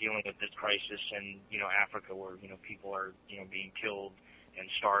 dealing with this crisis in Africa, where people are being killed and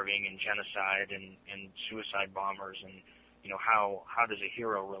starving, and genocide and suicide bombers, and how does a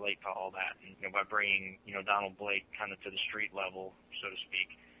hero relate to all that? And by bringing Donald Blake kind of to the street level, so to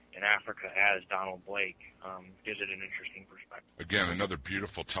speak, in Africa as Donald Blake, gives it an interesting perspective. Again, another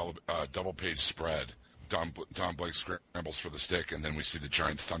beautiful double-page spread. Don Blake scrambles for the stick, and then we see the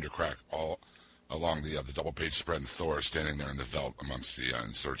giant thundercrack all along the double-page spread, and Thor standing there in the veldt amongst the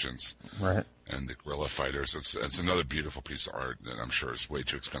insurgents and the guerrilla fighters. It's another beautiful piece of art that I'm sure is way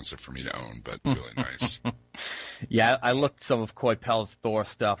too expensive for me to own, but really nice. Yeah, I looked some of Coypel's Thor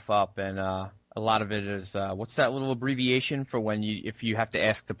stuff up, and a lot of it is what's that little abbreviation for when if you have to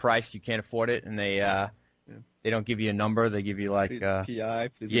ask the price, you can't afford it, and they don't give you a number, they give you like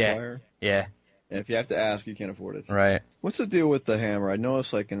PI, please acquire. Yeah. And if you have to ask, you can't afford it. Right. What's the deal with the hammer? I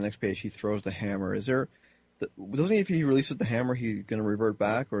noticed, like, in the next page, he throws the hammer. Is there... doesn't he, if he releases the hammer, he's going to revert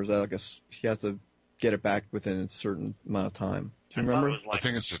back? Or is that like he has to get it back within a certain amount of time? Do you remember? I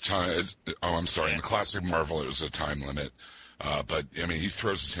think it's a time... I'm sorry. In the classic Marvel, it was a time limit. But, I mean, he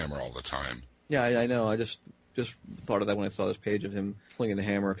throws his hammer all the time. Yeah, I know. I just thought of that when I saw this page of him flinging the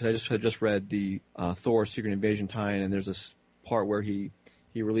hammer. Because I had just read the Thor Secret Invasion tie-in, and there's this part where he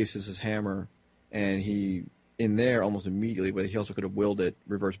releases his hammer, and he, in there, almost immediately, but he also could have willed it,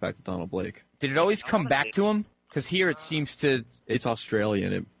 reverse back to Donald Blake. Did it always come back to him? Because here it seems to... It's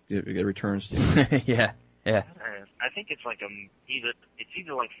Australian. It returns to him. Yeah. I think it's like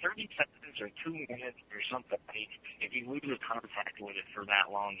either like 30 seconds or 2 minutes or something. If you lose contact with it for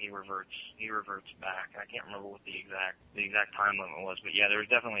that long, he reverts back. I can't remember what the exact time limit was, but yeah, there was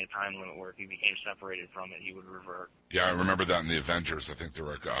definitely a time limit where if he became separated from it, he would revert. Yeah, I remember that in the Avengers. I think there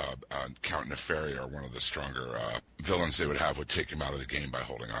were Count Nefaria, one of the stronger villains they would take him out of the game by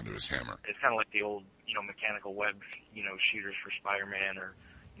holding onto his hammer. It's kind of like the old mechanical web shooters for Spider-Man or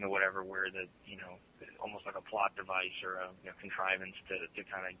whatever, where almost like a plot device or a contrivance to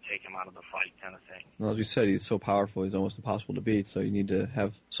kind of take him out of the fight kind of thing. Well, as you said, he's so powerful, he's almost impossible to beat, so you need to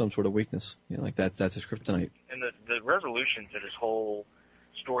have some sort of weakness. Like that's his kryptonite. And the resolution to this whole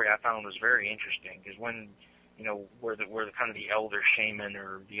story I found was very interesting, because when, where the kind of the elder shaman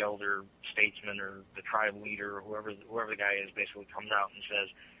or the elder statesman or the tribe leader or whoever the guy is basically comes out and says,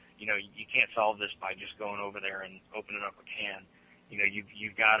 you can't solve this by just going over there and opening up a can.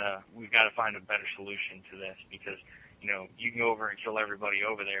 We've got to find a better solution to this, because, you can go over and kill everybody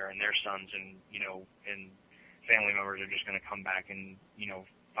over there, and their sons and family members are just going to come back in,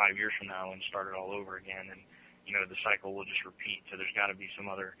 5 years from now and start it all over again. And, the cycle will just repeat. So there's got to be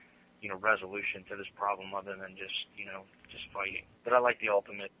some other, resolution to this problem other than just fighting. But I like the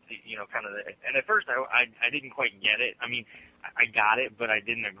ultimate, kind of and at first I didn't quite get it. I mean, I got it, but I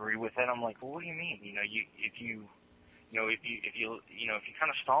didn't agree with it. I'm like, well, what do you mean? If you kind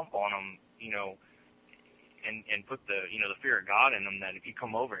of stomp on them, and put the fear of God in them, that if you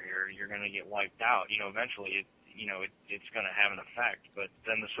come over here, you're going to get wiped out. Eventually it's going to have an effect. But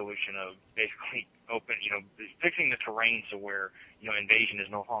then the solution of basically fixing the terrain so where, invasion is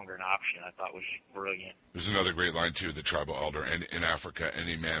no longer an option, I thought was brilliant. There's another great line too, the tribal elder, and in Africa,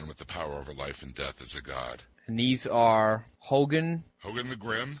 any man with the power over life and death is a god. And these are Hogun the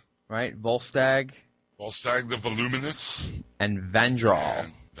Grim. Right, Volstagg the Voluminous. And Vandral.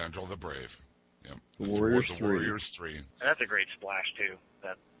 And Vandral the Brave. Yep. The Warriors the 3. Warriors 3. And that's a great splash too.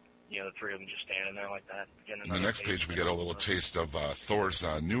 That the three of them just standing there like that. On the next page, we get a little taste of Thor's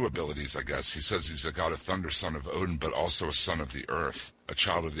new abilities, I guess. He says he's a god of thunder, son of Odin, but also a son of the earth, a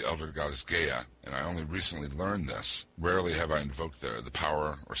child of the elder goddess Gaia. And I only recently learned this. Rarely have I invoked the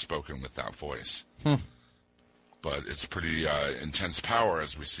power or spoken with that voice. But it's pretty intense power,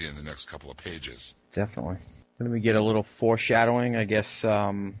 as we see in the next couple of pages. Definitely. Then we get a little foreshadowing, I guess.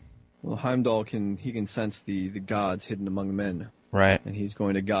 Well, Heimdall can sense the gods hidden among men. Right. And he's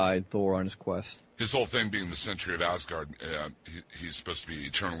going to guide Thor on his quest. His whole thing being the sentry of Asgard, he's supposed to be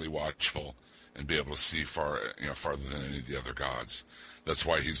eternally watchful and be able to see farther than any of the other gods. That's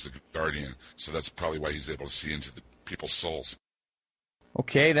why he's the guardian. So that's probably why he's able to see into the people's souls.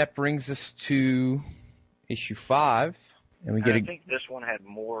 Okay, that brings us to issue 5. And we get I think this one had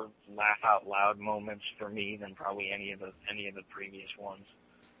more laugh out loud moments for me than probably any of the previous ones.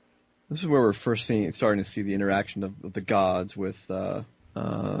 This is where we're first starting to see the interaction of the gods with. Oh,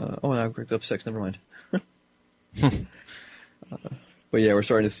 I picked up 6. Never mind. But yeah, we're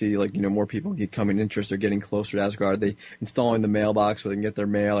starting to see more people becoming interested, getting closer to Asgard. They installing the mailbox so they can get their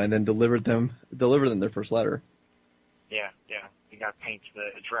mail, and then deliver them their first letter. Yeah. You got paints the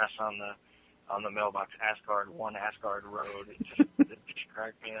address on the mailbox, Asgard 1 Asgard Road. It just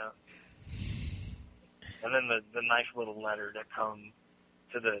cracked me up. And then the nice little letter that comes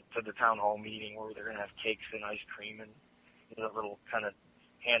to the town hall meeting where they're gonna have cakes and ice cream and that little kind of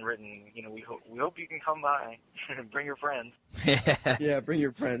handwritten. We hope you can come by. Bring your friends. Yeah, bring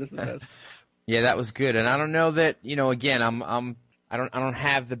your friend. That's the best. Yeah, that was good. And I don't know that again, I don't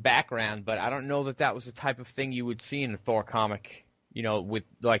have the background, but I don't know that was the type of thing you would see in a Thor comic. With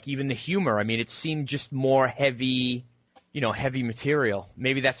even the humor. I mean, it seemed just more heavy, heavy material.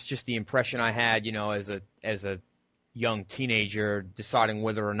 Maybe that's just the impression I had, as a young teenager deciding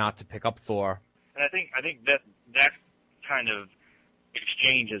whether or not to pick up Thor. And I think that kind of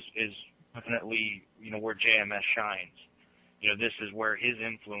exchange is definitely where JMS shines. This is where his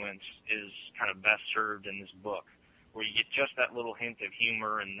influence is kind of best served in this book, where you get just that little hint of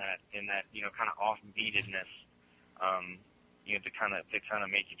humor and that kind of offbeatedness. To kind of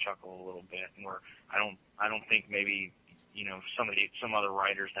make you chuckle a little bit, and where I don't think maybe some other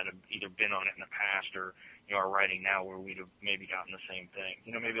writers that have either been on it in the past or are writing now where we'd have maybe gotten the same thing.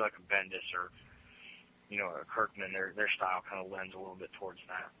 Maybe like a Bendis or a Kirkman, their style kind of lends a little bit towards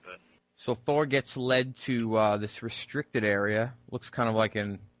that. But so Thor gets led to this restricted area. Looks kind of like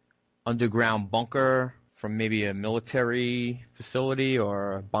an underground bunker from maybe a military facility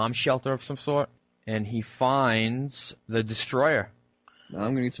or a bomb shelter of some sort. And he finds the Destroyer. Now,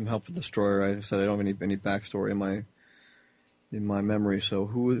 I'm gonna need some help with the Destroyer. I said I don't have any backstory in my memory. So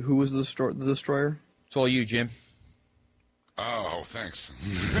who was the Destroyer? It's all you, Jim. Oh, thanks.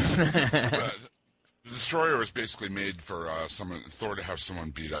 The Destroyer was basically made for Thor to have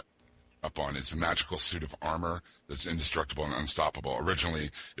someone beat up on. It's a magical suit of armor that's indestructible and unstoppable. Originally,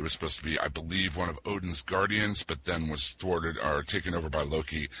 it was supposed to be, I believe, one of Odin's guardians, but then was thwarted or taken over by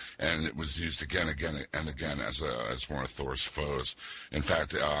Loki, and it was used again and again as one of Thor's foes. In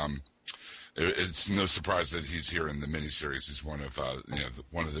fact, it's no surprise that he's here in the miniseries. He's one of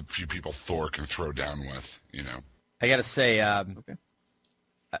the few people Thor can throw down with. I got to say, I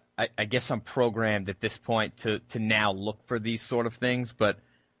guess I'm programmed at this point to now look for these sort of things, but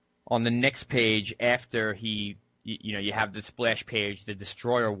on the next page, after you have the splash page, the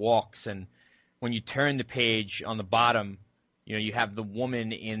Destroyer walks, and when you turn the page on the bottom, you have the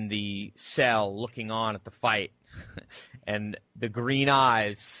woman in the cell looking on at the fight, and the green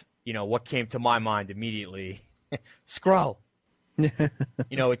eyes. What came to my mind immediately? Skrull. It's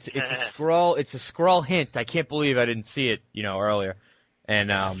a Skrull. It's a Skrull hint. I can't believe I didn't see it, earlier. And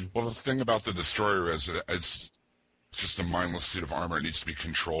well, the thing about the Destroyer is it's just a mindless suit of armor. It needs to be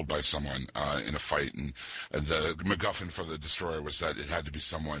controlled by someone in a fight, and the MacGuffin for the Destroyer was that it had to be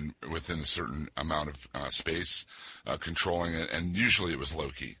someone within a certain amount of space controlling it, and usually it was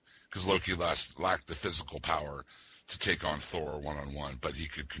Loki, because Loki lacked the physical power to take on Thor one-on-one, but he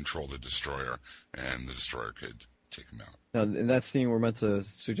could control the Destroyer, and the Destroyer could take him out. Now, in that scene, we're meant to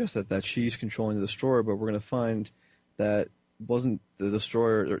suggest that she's controlling the Destroyer, but we're going to find that wasn't the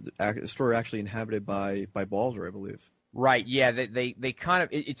Destroyer actually inhabited by Balder, I believe. Right, yeah, they kind of,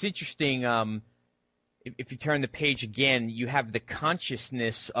 it's interesting, if you turn the page again, you have the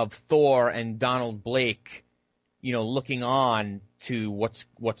consciousness of Thor and Donald Blake, looking on to what's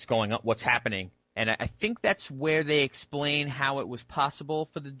going on, what's happening. And I think that's where they explain how it was possible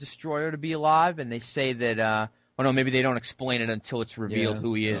for the Destroyer to be alive, and they say that, maybe they don't explain it until it's revealed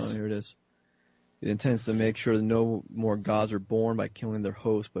who he is. Oh, here it is. It intends to make sure that no more gods are born by killing their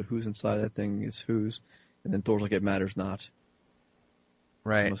host, but who's inside that thing is whose. And then Thor's like, it matters not.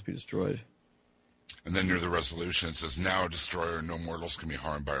 Right. It must be destroyed. And then near the resolution, it says, now, Destroyer, no mortals can be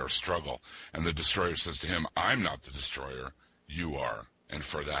harmed by our struggle. And the Destroyer says to him, I'm not the Destroyer, you are, and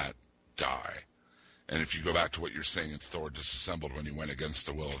for that, die. And if you go back to what you're saying in Thor Disassembled, when he went against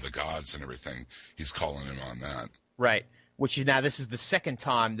the will of the gods and everything, he's calling him on that. Right. Which is now, this is the second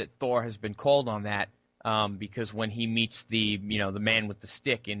time that Thor has been called on that, because when he meets the man with the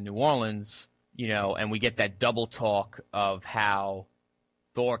stick in New Orleans, and we get that double talk of how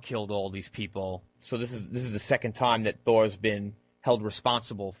Thor killed all these people. So this is the second time that Thor's been held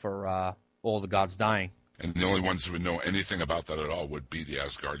responsible for all the gods dying. And the only ones who would know anything about that at all would be the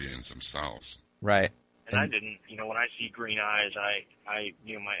Asgardians themselves. Right. And I didn't, when I see green eyes, I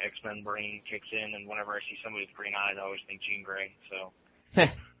my X-Men brain kicks in, and whenever I see somebody with green eyes, I always think Jean Grey. So,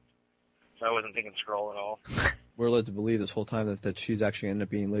 so I wasn't thinking Skrull at all. We're led to believe this whole time that she's actually ended up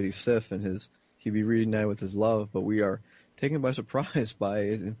being Lady Sif, and he'd be reunited with his love, but we are taken by surprise by,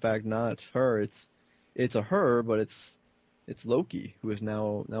 in fact, not her. It's a her, but it's Loki, who is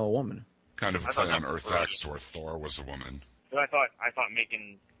now a woman. Kind of a play on Earth X, where Thor was a woman. But I thought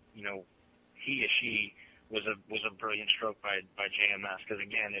making he or she was a brilliant stroke by JMS, because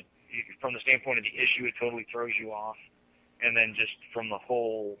again, it from the standpoint of the issue, it totally throws you off, and then just from the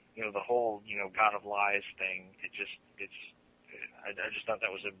whole God of Lies thing, I just thought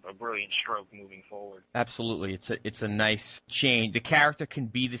that was a brilliant stroke moving forward. Absolutely, it's a nice change. The character can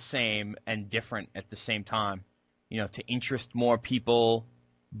be the same and different at the same time, to interest more people,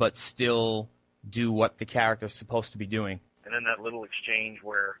 but still do what the character's supposed to be doing. And then that little exchange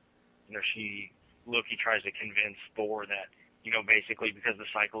where, Loki tries to convince Thor that, basically because the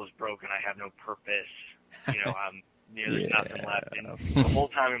cycle is broken, I have no purpose. There's nothing left. And the whole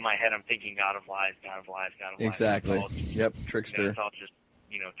time in my head, I'm thinking God of Lies, God of Lies, God of Lies. Exactly. Yep, trickster. It's all just,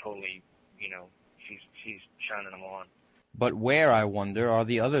 totally, she's shining them on. But where, I wonder, are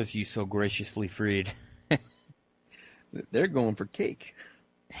the others you so graciously freed? They're going for cake.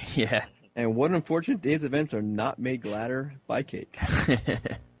 Yeah. And what unfortunate day's events are not made gladder by cake.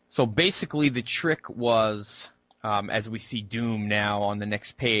 So basically the trick was, as we see Doom now on the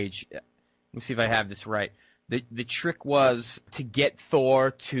next page, let me see if I have this right. The trick was to get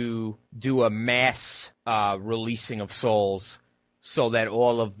Thor to do a mass releasing of souls so that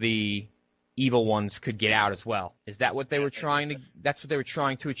all of the evil ones could get out as well. Is that what they were trying to? That's what they were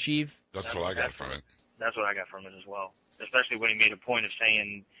trying to achieve? That's what I got from it. That's what I got from it as well. Especially when he made a point of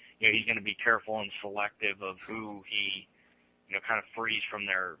saying, he's going to be careful and selective of who he, kind of frees from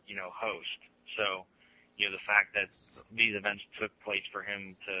their, host. So, the fact that these events took place for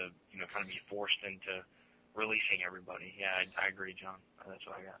him to, kind of be forced into releasing everybody. Yeah, I agree, John. That's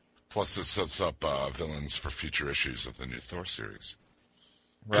what I got. Plus, it sets up villains for future issues of the new Thor series.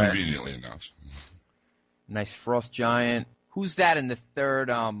 Right. Conveniently enough. Nice Frost Giant. Who's that in the third,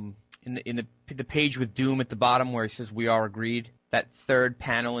 in the page with Doom at the bottom where he says we are agreed? That third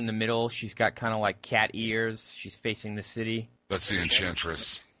panel in the middle, she's got kind of like cat ears. She's facing the city. That's the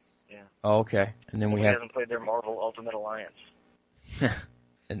Enchantress. Yeah. Oh, okay. And then we hasn't played their Marvel Ultimate Alliance.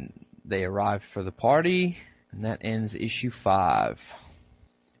 And they arrive for the party, and that ends issue 5.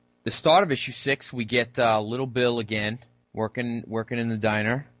 The start of issue 6, we get Little Bill again, working in the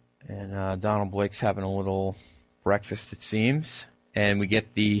diner, and Donald Blake's having a little breakfast, it seems, and we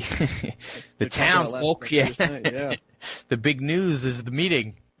get the the town folk. Yeah. The big news is the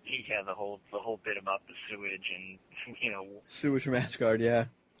meeting. Yeah, the whole bit about the sewage and sewage from Asgard. Yeah.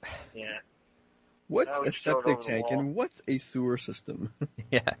 Yeah. What's a septic tank and what's a sewer system?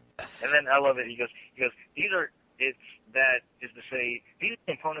 Yeah. And then I love it. He goes, it's to say these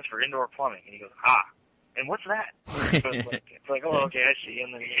are components for indoor plumbing. And he goes, and what's that? It's like, oh, okay, I see.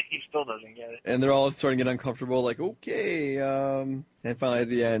 And then he still doesn't get it. And they're all starting to get uncomfortable, like, okay. And finally at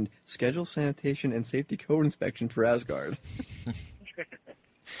the end, schedule sanitation and safety code inspection for Asgard.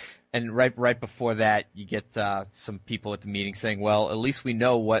 And right before that, you get some people at the meeting saying, well, at least we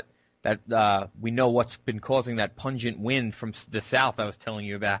know what's been causing that pungent wind from the south I was telling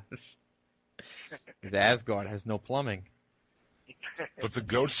you about. Because Asgard has no plumbing. But the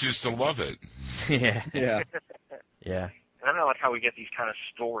goats used to love it. Yeah. Yeah. Yeah. And I don't like how we get these kind of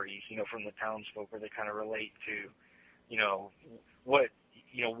stories, from the townsfolk where they kind of relate to, what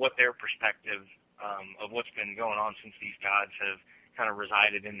their perspective of what's been going on since these gods have kind of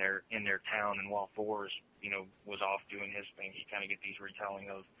resided in their town. And while Thor's, was off doing his thing, you kind of get these retelling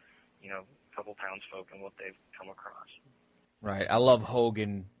of, a couple townsfolk and what they've come across. Right. I love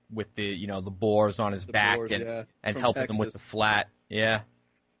Hogan with the boars on his back and helping them with the flat. Yeah.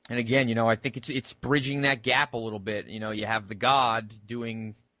 And again, I think it's bridging that gap a little bit. You have the god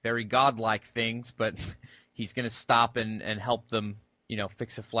doing very godlike things, but he's going to stop and help them,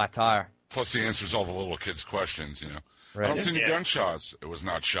 fix a flat tire. Plus, he answers all the little kids' questions, Right. I don't see any gunshots. It was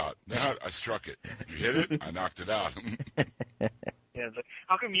not shot. No, I struck it. You hit it? I knocked it out. Yeah, it's like,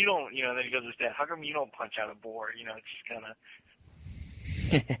 how come you don't, then he goes to his dad, how come you don't punch out a boar? It's just kind of,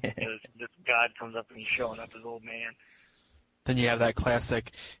 this god comes up and he's showing up as old man. Then you have that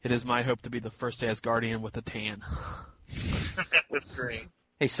classic, it is my hope to be the first Asgardian with a tan. That was great.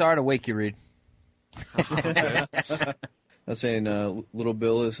 Hey, sorry to wake you, Reed. I was saying, little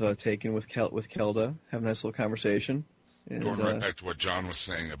Bill is taken with Kelda, have a nice little conversation. And, Going right back to what John was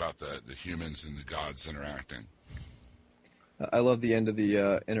saying about the humans and the gods interacting. I love the end of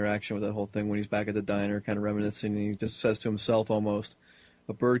the interaction with that whole thing when he's back at the diner, kind of reminiscing. And he just says to himself almost,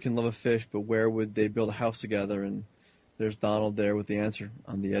 a bird can love a fish, but where would they build a house together? And there's Donald there with the answer,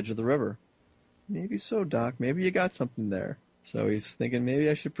 on the edge of the river. Maybe so, Doc. Maybe you got something there. So he's thinking, maybe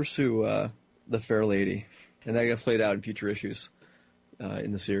I should pursue the fair lady. And that got played out in future issues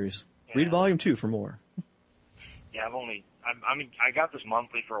in the series. Yeah. Read Volume 2 for more. Yeah, I got this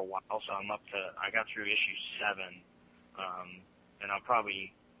monthly for a while, so I got through issue 7, and I'll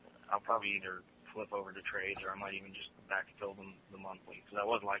probably either flip over to trades or I might even just backfill the monthly, because I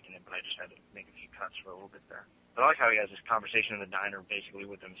was liking it, but I just had to make a few cuts for a little bit there. But I like how he has this conversation in the diner basically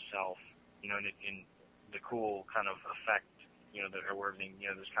with himself, in the cool kind of effect, where everything,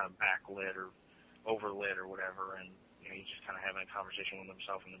 this kind of backlit or overlit or whatever, and he's just kind of having a conversation with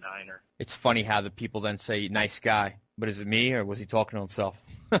himself in the diner. It's funny how the people then say, nice guy. But is it me, or was he talking to himself?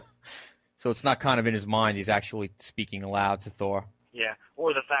 So it's not kind of in his mind. He's actually speaking aloud to Thor. Yeah,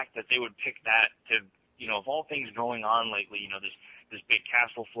 or the fact that they would pick that to, of all things going on lately, this big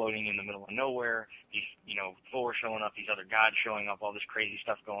castle floating in the middle of nowhere, these, Thor showing up, these other gods showing up, all this crazy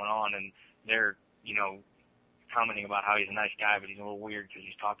stuff going on, and they're, commenting about how he's a nice guy, but he's a little weird because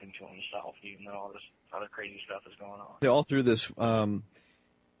he's talking to himself, even though all this other crazy stuff is going on. All through this,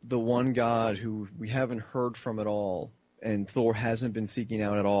 the one god who we haven't heard from at all, and Thor hasn't been seeking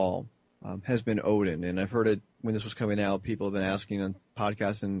out at all, has been Odin. And I've heard it when this was coming out. People have been asking on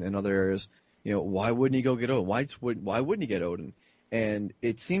podcasts and other areas, why wouldn't he go get Odin? Why wouldn't he get Odin? And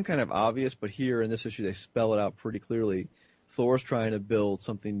it seemed kind of obvious, but here in this issue they spell it out pretty clearly. Thor's trying to build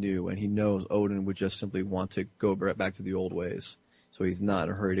something new, and he knows Odin would just simply want to go back to the old ways. So he's not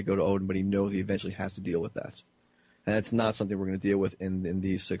in a hurry to go to Odin, but he knows he eventually has to deal with that. And it's not something we're going to deal with in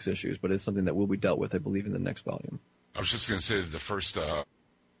these 6 issues, but it's something that will be dealt with, I believe, in the next volume. I was just going to say that the first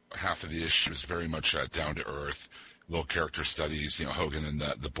half of the issue is very much down to earth, little character studies, Hogan and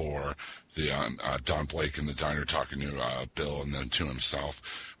the boar, the Don Blake in the diner talking to Bill and then to himself.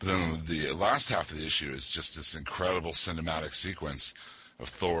 But then the last half of the issue is just this incredible cinematic sequence of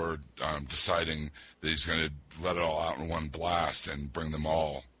Thor deciding that he's going to let it all out in one blast and bring them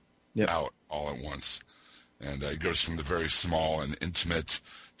all out all at once. And it goes from the very small and intimate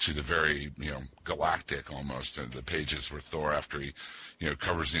to the very, galactic almost. And the pages where Thor, after he,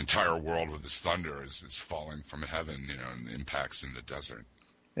 covers the entire world with his thunder, is falling from heaven, and impacts in the desert.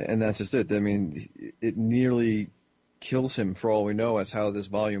 And that's just it. I mean, it nearly kills him for all we know. That's how this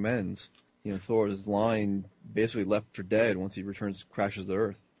volume ends. Thor is lying basically left for dead once he returns, crashes to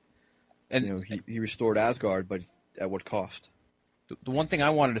Earth. And he restored Asgard, but at what cost? The one thing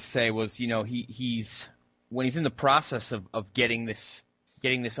I wanted to say was, he's when he's in the process of getting this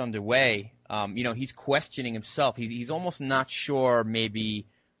underway, he's questioning himself. He's almost not sure maybe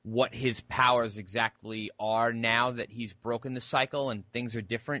what his powers exactly are now that he's broken the cycle and things are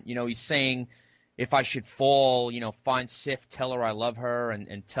different. He's saying, if I should fall, find Sif, tell her I love her,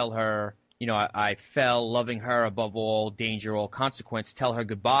 and tell her, I fell loving her above all danger, all consequence, tell her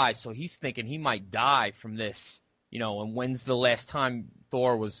goodbye. So he's thinking he might die from this, and when's the last time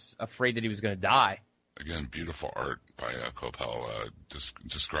Thor was afraid that he was going to die? Again, beautiful art by Coppel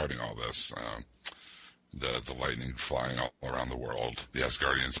describing all this. The lightning flying all around the world, the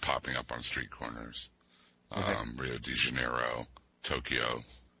Asgardians popping up on street corners, Rio de Janeiro, Tokyo,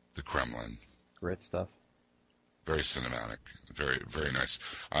 the Kremlin. Great stuff. Very cinematic. Very, very nice.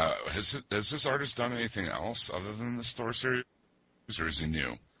 Has this artist done anything else other than the Thor series, or is he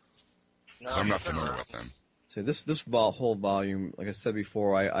new? Because I'm not familiar with him. So this whole volume, like I said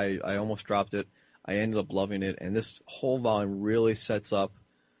before, I almost dropped it. I ended up loving it, and this whole volume really sets up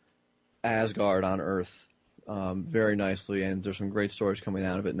Asgard on Earth very nicely, and there's some great stories coming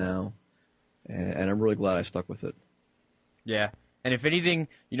out of it now, and I'm really glad I stuck with it. Yeah, and if anything,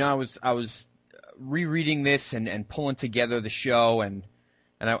 I was rereading this and pulling together the show, and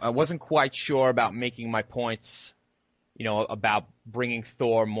I wasn't quite sure about making my points, about bringing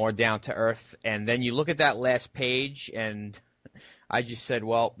Thor more down to earth. And then you look at that last page, and I just said,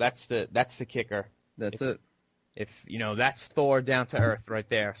 well, that's the kicker. That's it. If that's Thor down to earth right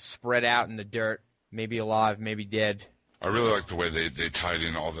there, spread out in the dirt, maybe alive, maybe dead. I really like the way they tied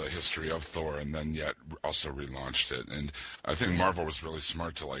in all the history of Thor and then yet also relaunched it. And I think Marvel was really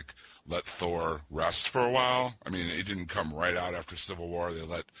smart to let Thor rest for a while. I mean, it didn't come right out after Civil War. They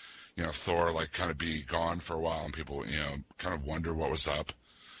let Thor kind of be gone for a while, and people kind of wonder what was up,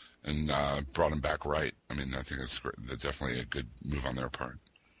 and brought him back right. I mean, I think that's definitely a good move on their part.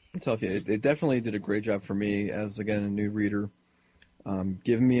 I'll tell you, it definitely did a great job for me as, again, a new reader,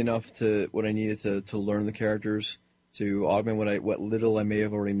 giving me enough to what I needed to learn the characters, to augment what little I may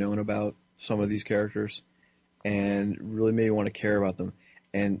have already known about some of these characters, and really made me want to care about them,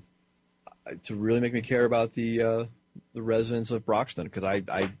 and to really make me care about the residents of Broxton, because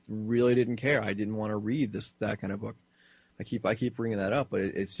I really didn't care. I didn't want to read that kind of book. I keep bringing that up, but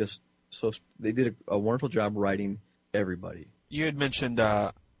it's just so they did a wonderful job writing everybody. You had mentioned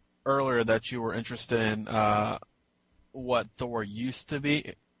earlier that you were interested in what Thor used to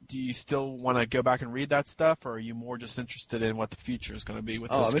be. Do you still want to go back and read that stuff, or are you more just interested in what the future is going to be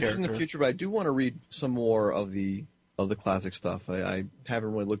with this character? I'm interested in the future, but I do want to read some more of the classic stuff. I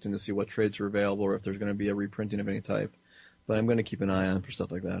haven't really looked in to see what trades are available or if there's going to be a reprinting of any type, but I'm going to keep an eye on for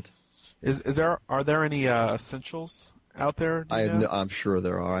stuff like that. Are there any essentials out there? I'm sure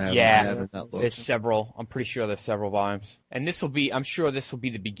there are. I haven't looked. There's several. I'm pretty sure there's several volumes, and I'm sure this will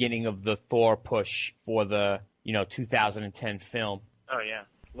be the beginning of the Thor push for the 2010 film. Oh yeah.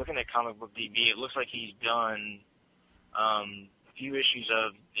 Looking at Comic Book DB, it looks like he's done a few issues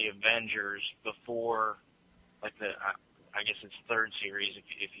of the Avengers before, I guess it's third series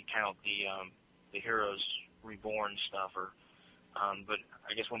if you count the Heroes Reborn stuff, but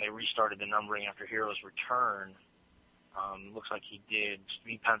I guess when they restarted the numbering after Heroes Return, looks like he did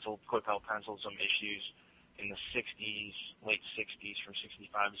quick-help pencil some issues in the 60s, late 60s, from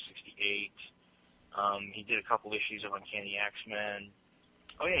 65 to 68. He did a couple issues of Uncanny X-Men.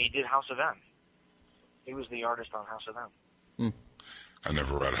 Oh, yeah, he did House of M. He was the artist on House of M. I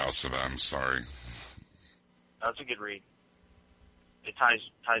never read House of M, sorry. That's a good read. It ties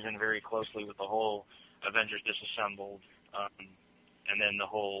in very closely with the whole Avengers Disassembled, and then the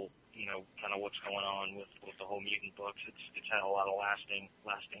whole, kind of what's going on with the whole mutant books. It's had a lot of lasting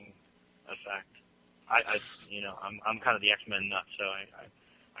effect. I'm kind of the X-Men nut, so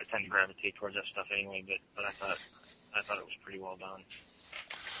I tend to gravitate towards that stuff anyway, but I thought it was pretty well done.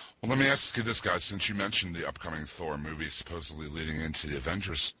 Well, let me ask you this, guys. Since you mentioned the upcoming Thor movie supposedly leading into the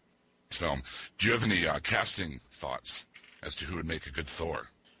Avengers film, do you have any casting thoughts as to who would make a good Thor?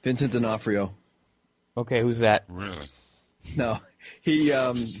 Vincent D'Onofrio. Okay, who's that? Really? No, he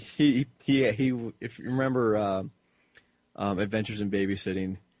if you remember Adventures in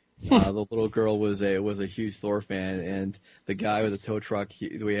Babysitting, the little girl was a huge Thor fan, and the guy with the tow truck,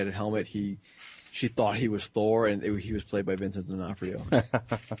 the way he had a helmet, she thought he was Thor, and he was played by Vincent D'Onofrio.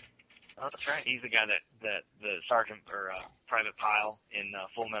 Oh, that's right. He's the guy that the sergeant or Private Pyle in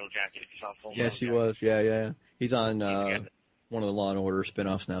Full Metal Jacket. If you saw Full Metal Jacket. Yes, he was. Yeah. He's on one of the Law and Order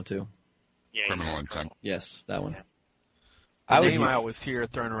spin-offs now too. Yeah, Criminal Intent. Yes, that one. Yeah. The name I always hear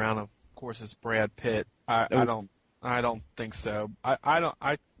thrown around, of course, is Brad Pitt. I don't think so.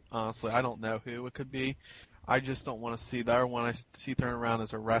 I honestly don't know who it could be. I just don't want to see that. When I see thrown around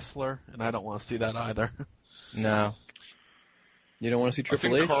as a wrestler, and I don't want to see that either. No. You don't want to see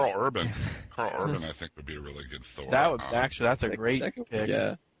Triple H? Carl Urban, I think, would be a really good Thor. That would that's a great pick.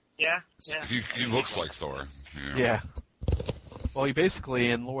 Yeah. Yeah. He looks like Thor. Yeah. Well, he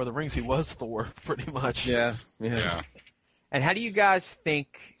basically, in Lord of the Rings, he was Thor, pretty much. Yeah. And how do you guys think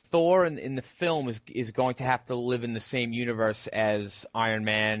Thor in the film is going to have to live in the same universe as Iron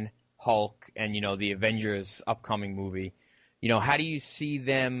Man, Hulk, and the Avengers upcoming movie? How do you see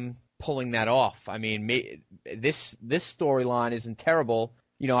them pulling that off? I mean, this storyline isn't terrible.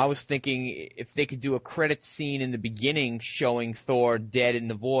 I was thinking if they could do a credit scene in the beginning showing Thor dead in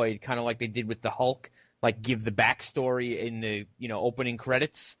the void, kind of like they did with the Hulk, like give the backstory in the opening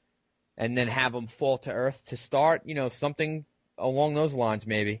credits, and then have him fall to Earth to start. Something along those lines,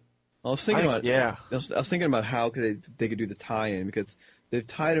 maybe. I was thinking about how they could do the tie-in, because they've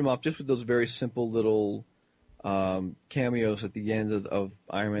tied him up just with those very simple little cameos at the end of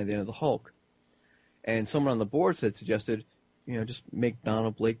Iron Man, at the end of the Hulk. And someone on the board suggested, just make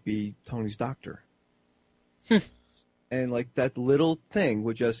Donald Blake be Tony's doctor. And that little thing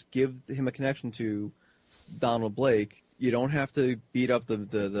would just give him a connection to Donald Blake. You don't have to beat up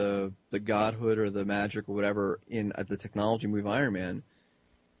the godhood or the magic or whatever at the technology movie Iron Man,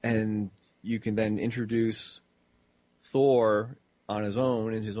 and you can then introduce Thor on his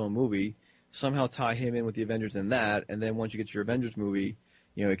own in his own movie, somehow tie him in with the Avengers in that, and then once you get to your Avengers movie,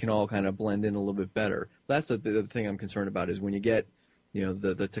 it can all kind of blend in a little bit better. That's the thing I'm concerned about is when you get,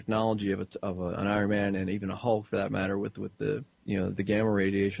 the technology of an Iron Man and even a Hulk for that matter with the the gamma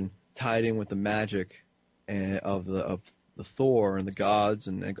radiation tied in with the magic of the Thor and the gods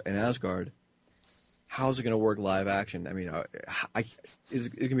and Asgard. How's it going to work live action? I mean, it's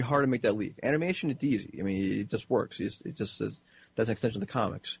going to be hard to make that leap. Animation, it's easy. I mean, it just works. It just says that's an extension of the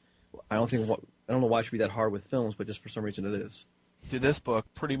comics. I don't know why it should be that hard with films, but just for some reason it is. To this book,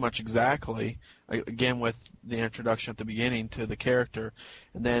 pretty much exactly, again with the introduction at the beginning to the character,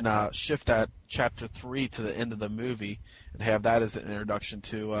 and then shift that chapter 3 to the end of the movie, and have that as an introduction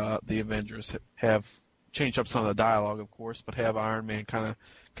to the Avengers. Have changed up some of the dialogue, of course, but have Iron Man kind of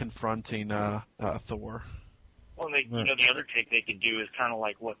confronting Thor. Well, the other take they could do is kind of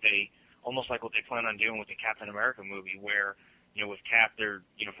like what they plan on doing with the Captain America movie, where with Cap, they're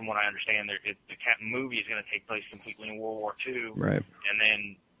from what I understand, the Cap movie is going to take place completely in World War II, right? And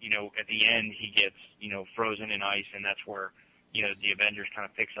then at the end he gets frozen in ice, and that's where the Avengers kind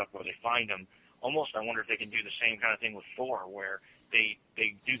of picks up where they find him. Almost, I wonder if they can do the same kind of thing with Thor, where they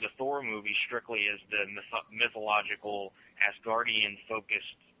do the Thor movie strictly as the mythological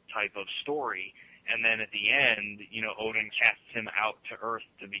Asgardian-focused type of story, and then at the end, Odin casts him out to Earth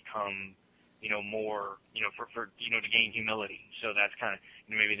to become, more, for to gain humility. So that's kind of,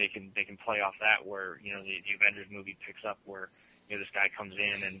 maybe they can play off that where, the Avengers movie picks up where, this guy comes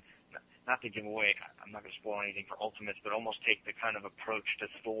in and, not to give away, I'm not going to spoil anything for Ultimates, but almost take the kind of approach to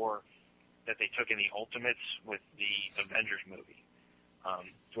Thor that they took in the Ultimates with the Avengers movie.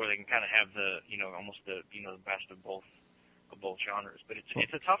 To where they can kind of have the, almost the, the best of both genres. But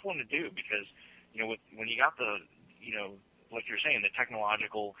it's a tough one to do because, when you got the, like you're saying, the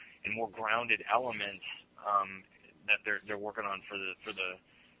technological and more grounded elements that they're working on for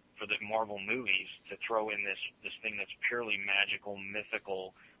the Marvel movies, to throw in this thing that's purely magical,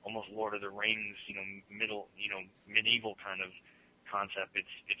 mythical, almost Lord of the Rings, medieval kind of concept.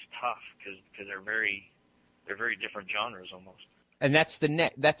 It's tough because they're very different genres almost. And that's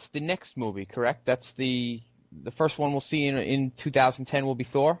the next movie, correct? That's the first one we'll see in 2010 will be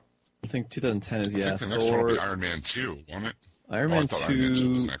Thor? I think 2010 is, I think the next one will be Iron Man 2, won't it? Iron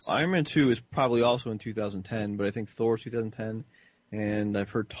Man 2 is probably also in 2010, but I think Thor's 2010, and I've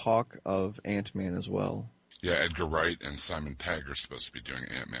heard talk of Ant-Man as well. Yeah, Edgar Wright and Simon Pegg are supposed to be doing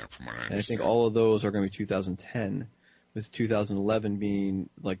Ant-Man, from what I understand. And I think all of those are going to be 2010, with 2011 being,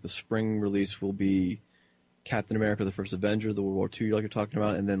 like, the spring release will be Captain America, the First Avenger, the World War II, like you're talking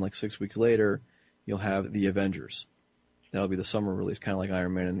about, and then, like, 6 weeks later, you'll have the Avengers. That'll be the summer release, kind of like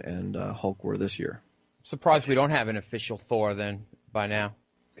Iron Man and Hulk were this year. Surprised we don't have an official Thor then by now.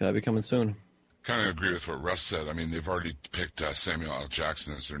 It's got to be coming soon. Kind of agree with what Russ said. I mean, they've already picked Samuel L.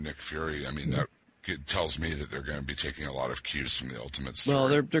 Jackson as their Nick Fury. I mean, that tells me that they're going to be taking a lot of cues from the Ultimates. Well,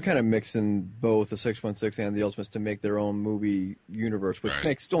 they're kind of mixing both the 616 and the Ultimates to make their own movie universe, which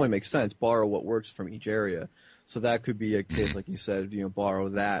only makes sense. Borrow what works from each area. So that could be a case, like you said, borrow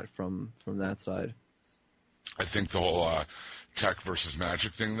that from that side. I think the whole tech versus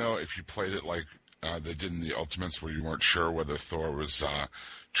magic thing, though, if you played it like they did in the Ultimates, where you weren't sure whether Thor was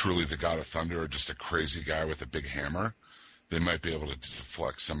truly the God of Thunder or just a crazy guy with a big hammer, they might be able to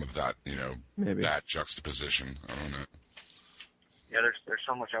deflect some of that, that juxtaposition. I don't know. Yeah, there's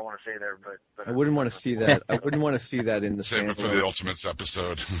so much I want to say there, but I wouldn't want to see that. I wouldn't want to see that in the save it for the Ultimates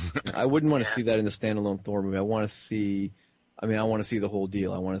episode. I wouldn't want to see that in the standalone Thor movie. I want to see the whole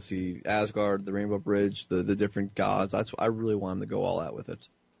deal. I want to see Asgard, the Rainbow Bridge, the different gods. I really want them to go all out with it.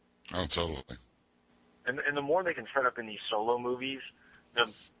 Oh, totally. And the more they can set up in these solo movies,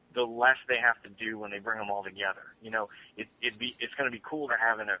 the less they have to do when they bring them all together. It's going to be cool to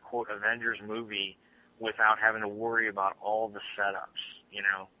have in a quote Avengers movie without having to worry about all the setups.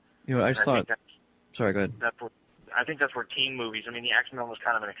 I just thought. Sorry, go ahead. I think that's where teen movies. I mean, the X-Men was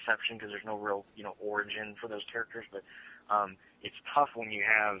kind of an exception because there's no real origin for those characters, but it's tough when you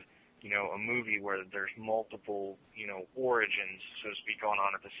have a movie where there's multiple origins, so to speak, going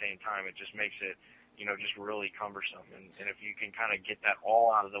on at the same time. It just makes it just really cumbersome. And if you can kind of get that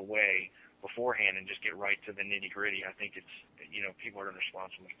all out of the way beforehand and just get right to the nitty gritty, I think it's people are going to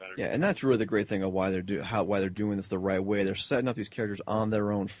respond so much better. Yeah, and that's really the great thing of why they're doing this the right way. They're setting up these characters on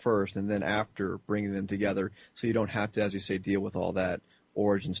their own first, and then after bringing them together, so you don't have to, as you say, deal with all that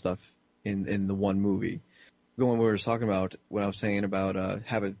origin stuff in the one movie. When we were talking about what I was saying about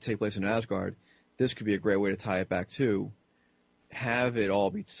have it take place in Asgard, this could be a great way to tie it back too. Have it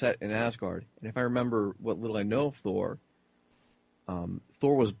all be set in Asgard. And if I remember what little I know of Thor,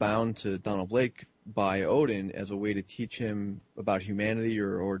 Thor was bound to Donald Blake by Odin as a way to teach him about humanity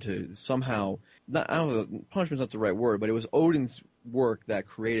or to somehow, I don't know, punishment's not the right word, but it was Odin's work that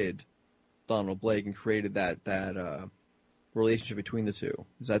created Donald Blake and created that relationship between the two.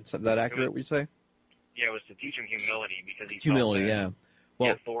 Is that accurate, would you say? Yeah, it was to teach him humility because he Humility, felt that,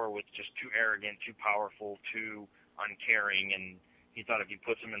 Well, Thor was just too arrogant, too powerful, too uncaring, and he thought if he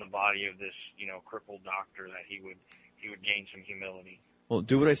puts him in the body of this, crippled doctor, that he would gain some humility. Well,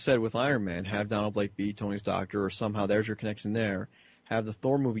 do what I said with Iron Man. Have Donald Blake be Tony's doctor, or somehow there's your connection there. Have the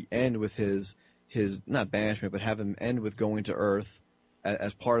Thor movie end with his not banishment, but have him end with going to Earth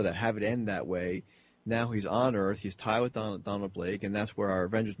as part of that. Have it end that way. Now he's on Earth. He's tied with Donald Blake, and that's where our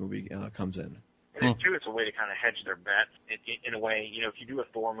Avengers movie comes in. And too, it's a way to kind of hedge their bets. In a way, if you do a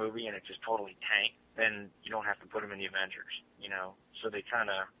Thor movie and it's just totally tanked, then you don't have to put him in the Avengers, So they kind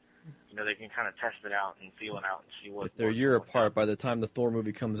of, they can kind of test it out and feel it out and see what. If they're a year apart, by the time the Thor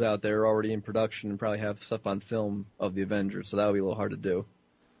movie comes out, they're already in production and probably have stuff on film of the Avengers, so that would be a little hard to do.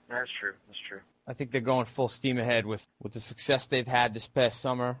 That's true. That's true. I think they're going full steam ahead with the success they've had this past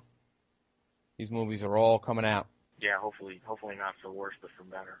summer. These movies are all coming out. Yeah, hopefully not for worse, but for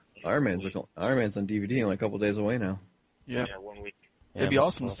better. Iron Man's on DVD in like a couple days away now. Yeah. 1 week. It'd be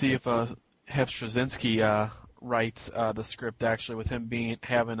awesome to see if have Straczynski write the script actually with him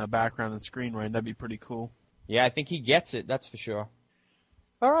having a background in screenwriting. That'd be pretty cool. Yeah, I think he gets it. That's for sure.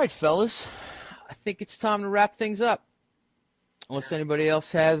 All right, fellas. I think it's time to wrap things up. Unless anybody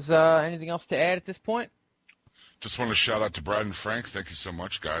else has anything else to add at this point. Just want to shout out to Brad and Frank. Thank you so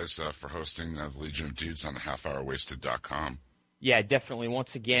much, guys, for hosting the Legion of Dudes on the halfhourwasted.com. Yeah, definitely.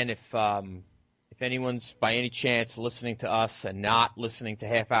 Once again, if anyone's by any chance listening to us and not listening to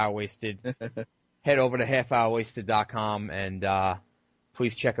Half Hour Wasted, head over to halfhourwasted.com and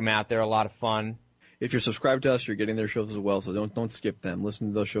please check them out. They're a lot of fun. If you're subscribed to us, you're getting their shows as well, so don't skip them. Listen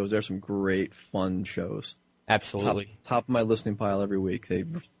to those shows. There's some great, fun shows. Absolutely. Top of my listening pile every week. They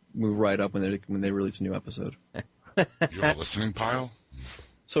move right up when they release a new episode. You have a listening pile?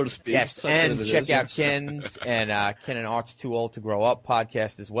 So to speak. Yes, and check out Ken's and Ken and Art's Too Old to Grow Up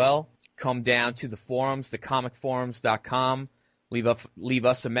podcast as well. Come down to the forums, thecomicforums.com. Leave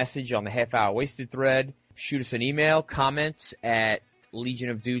us a message on the Half Hour Wasted thread. Shoot us an email, comments at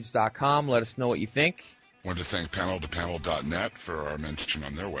legionofdudes.com. Let us know what you think. Want to thank panel2panel.net for our mention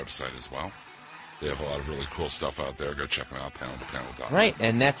on their website as well. They have a lot of really cool stuff out there. Go check them out, panel2panel.net. Right,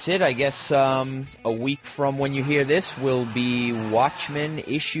 and that's it. I guess a week from when you hear this will be Watchmen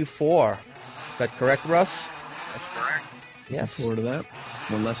issue 4. Is that correct, Russ? That's correct. Yes. Look forward to that.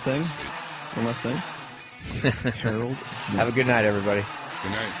 One last thing. Harold. Have a good night, everybody.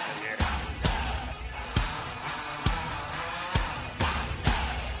 Good night.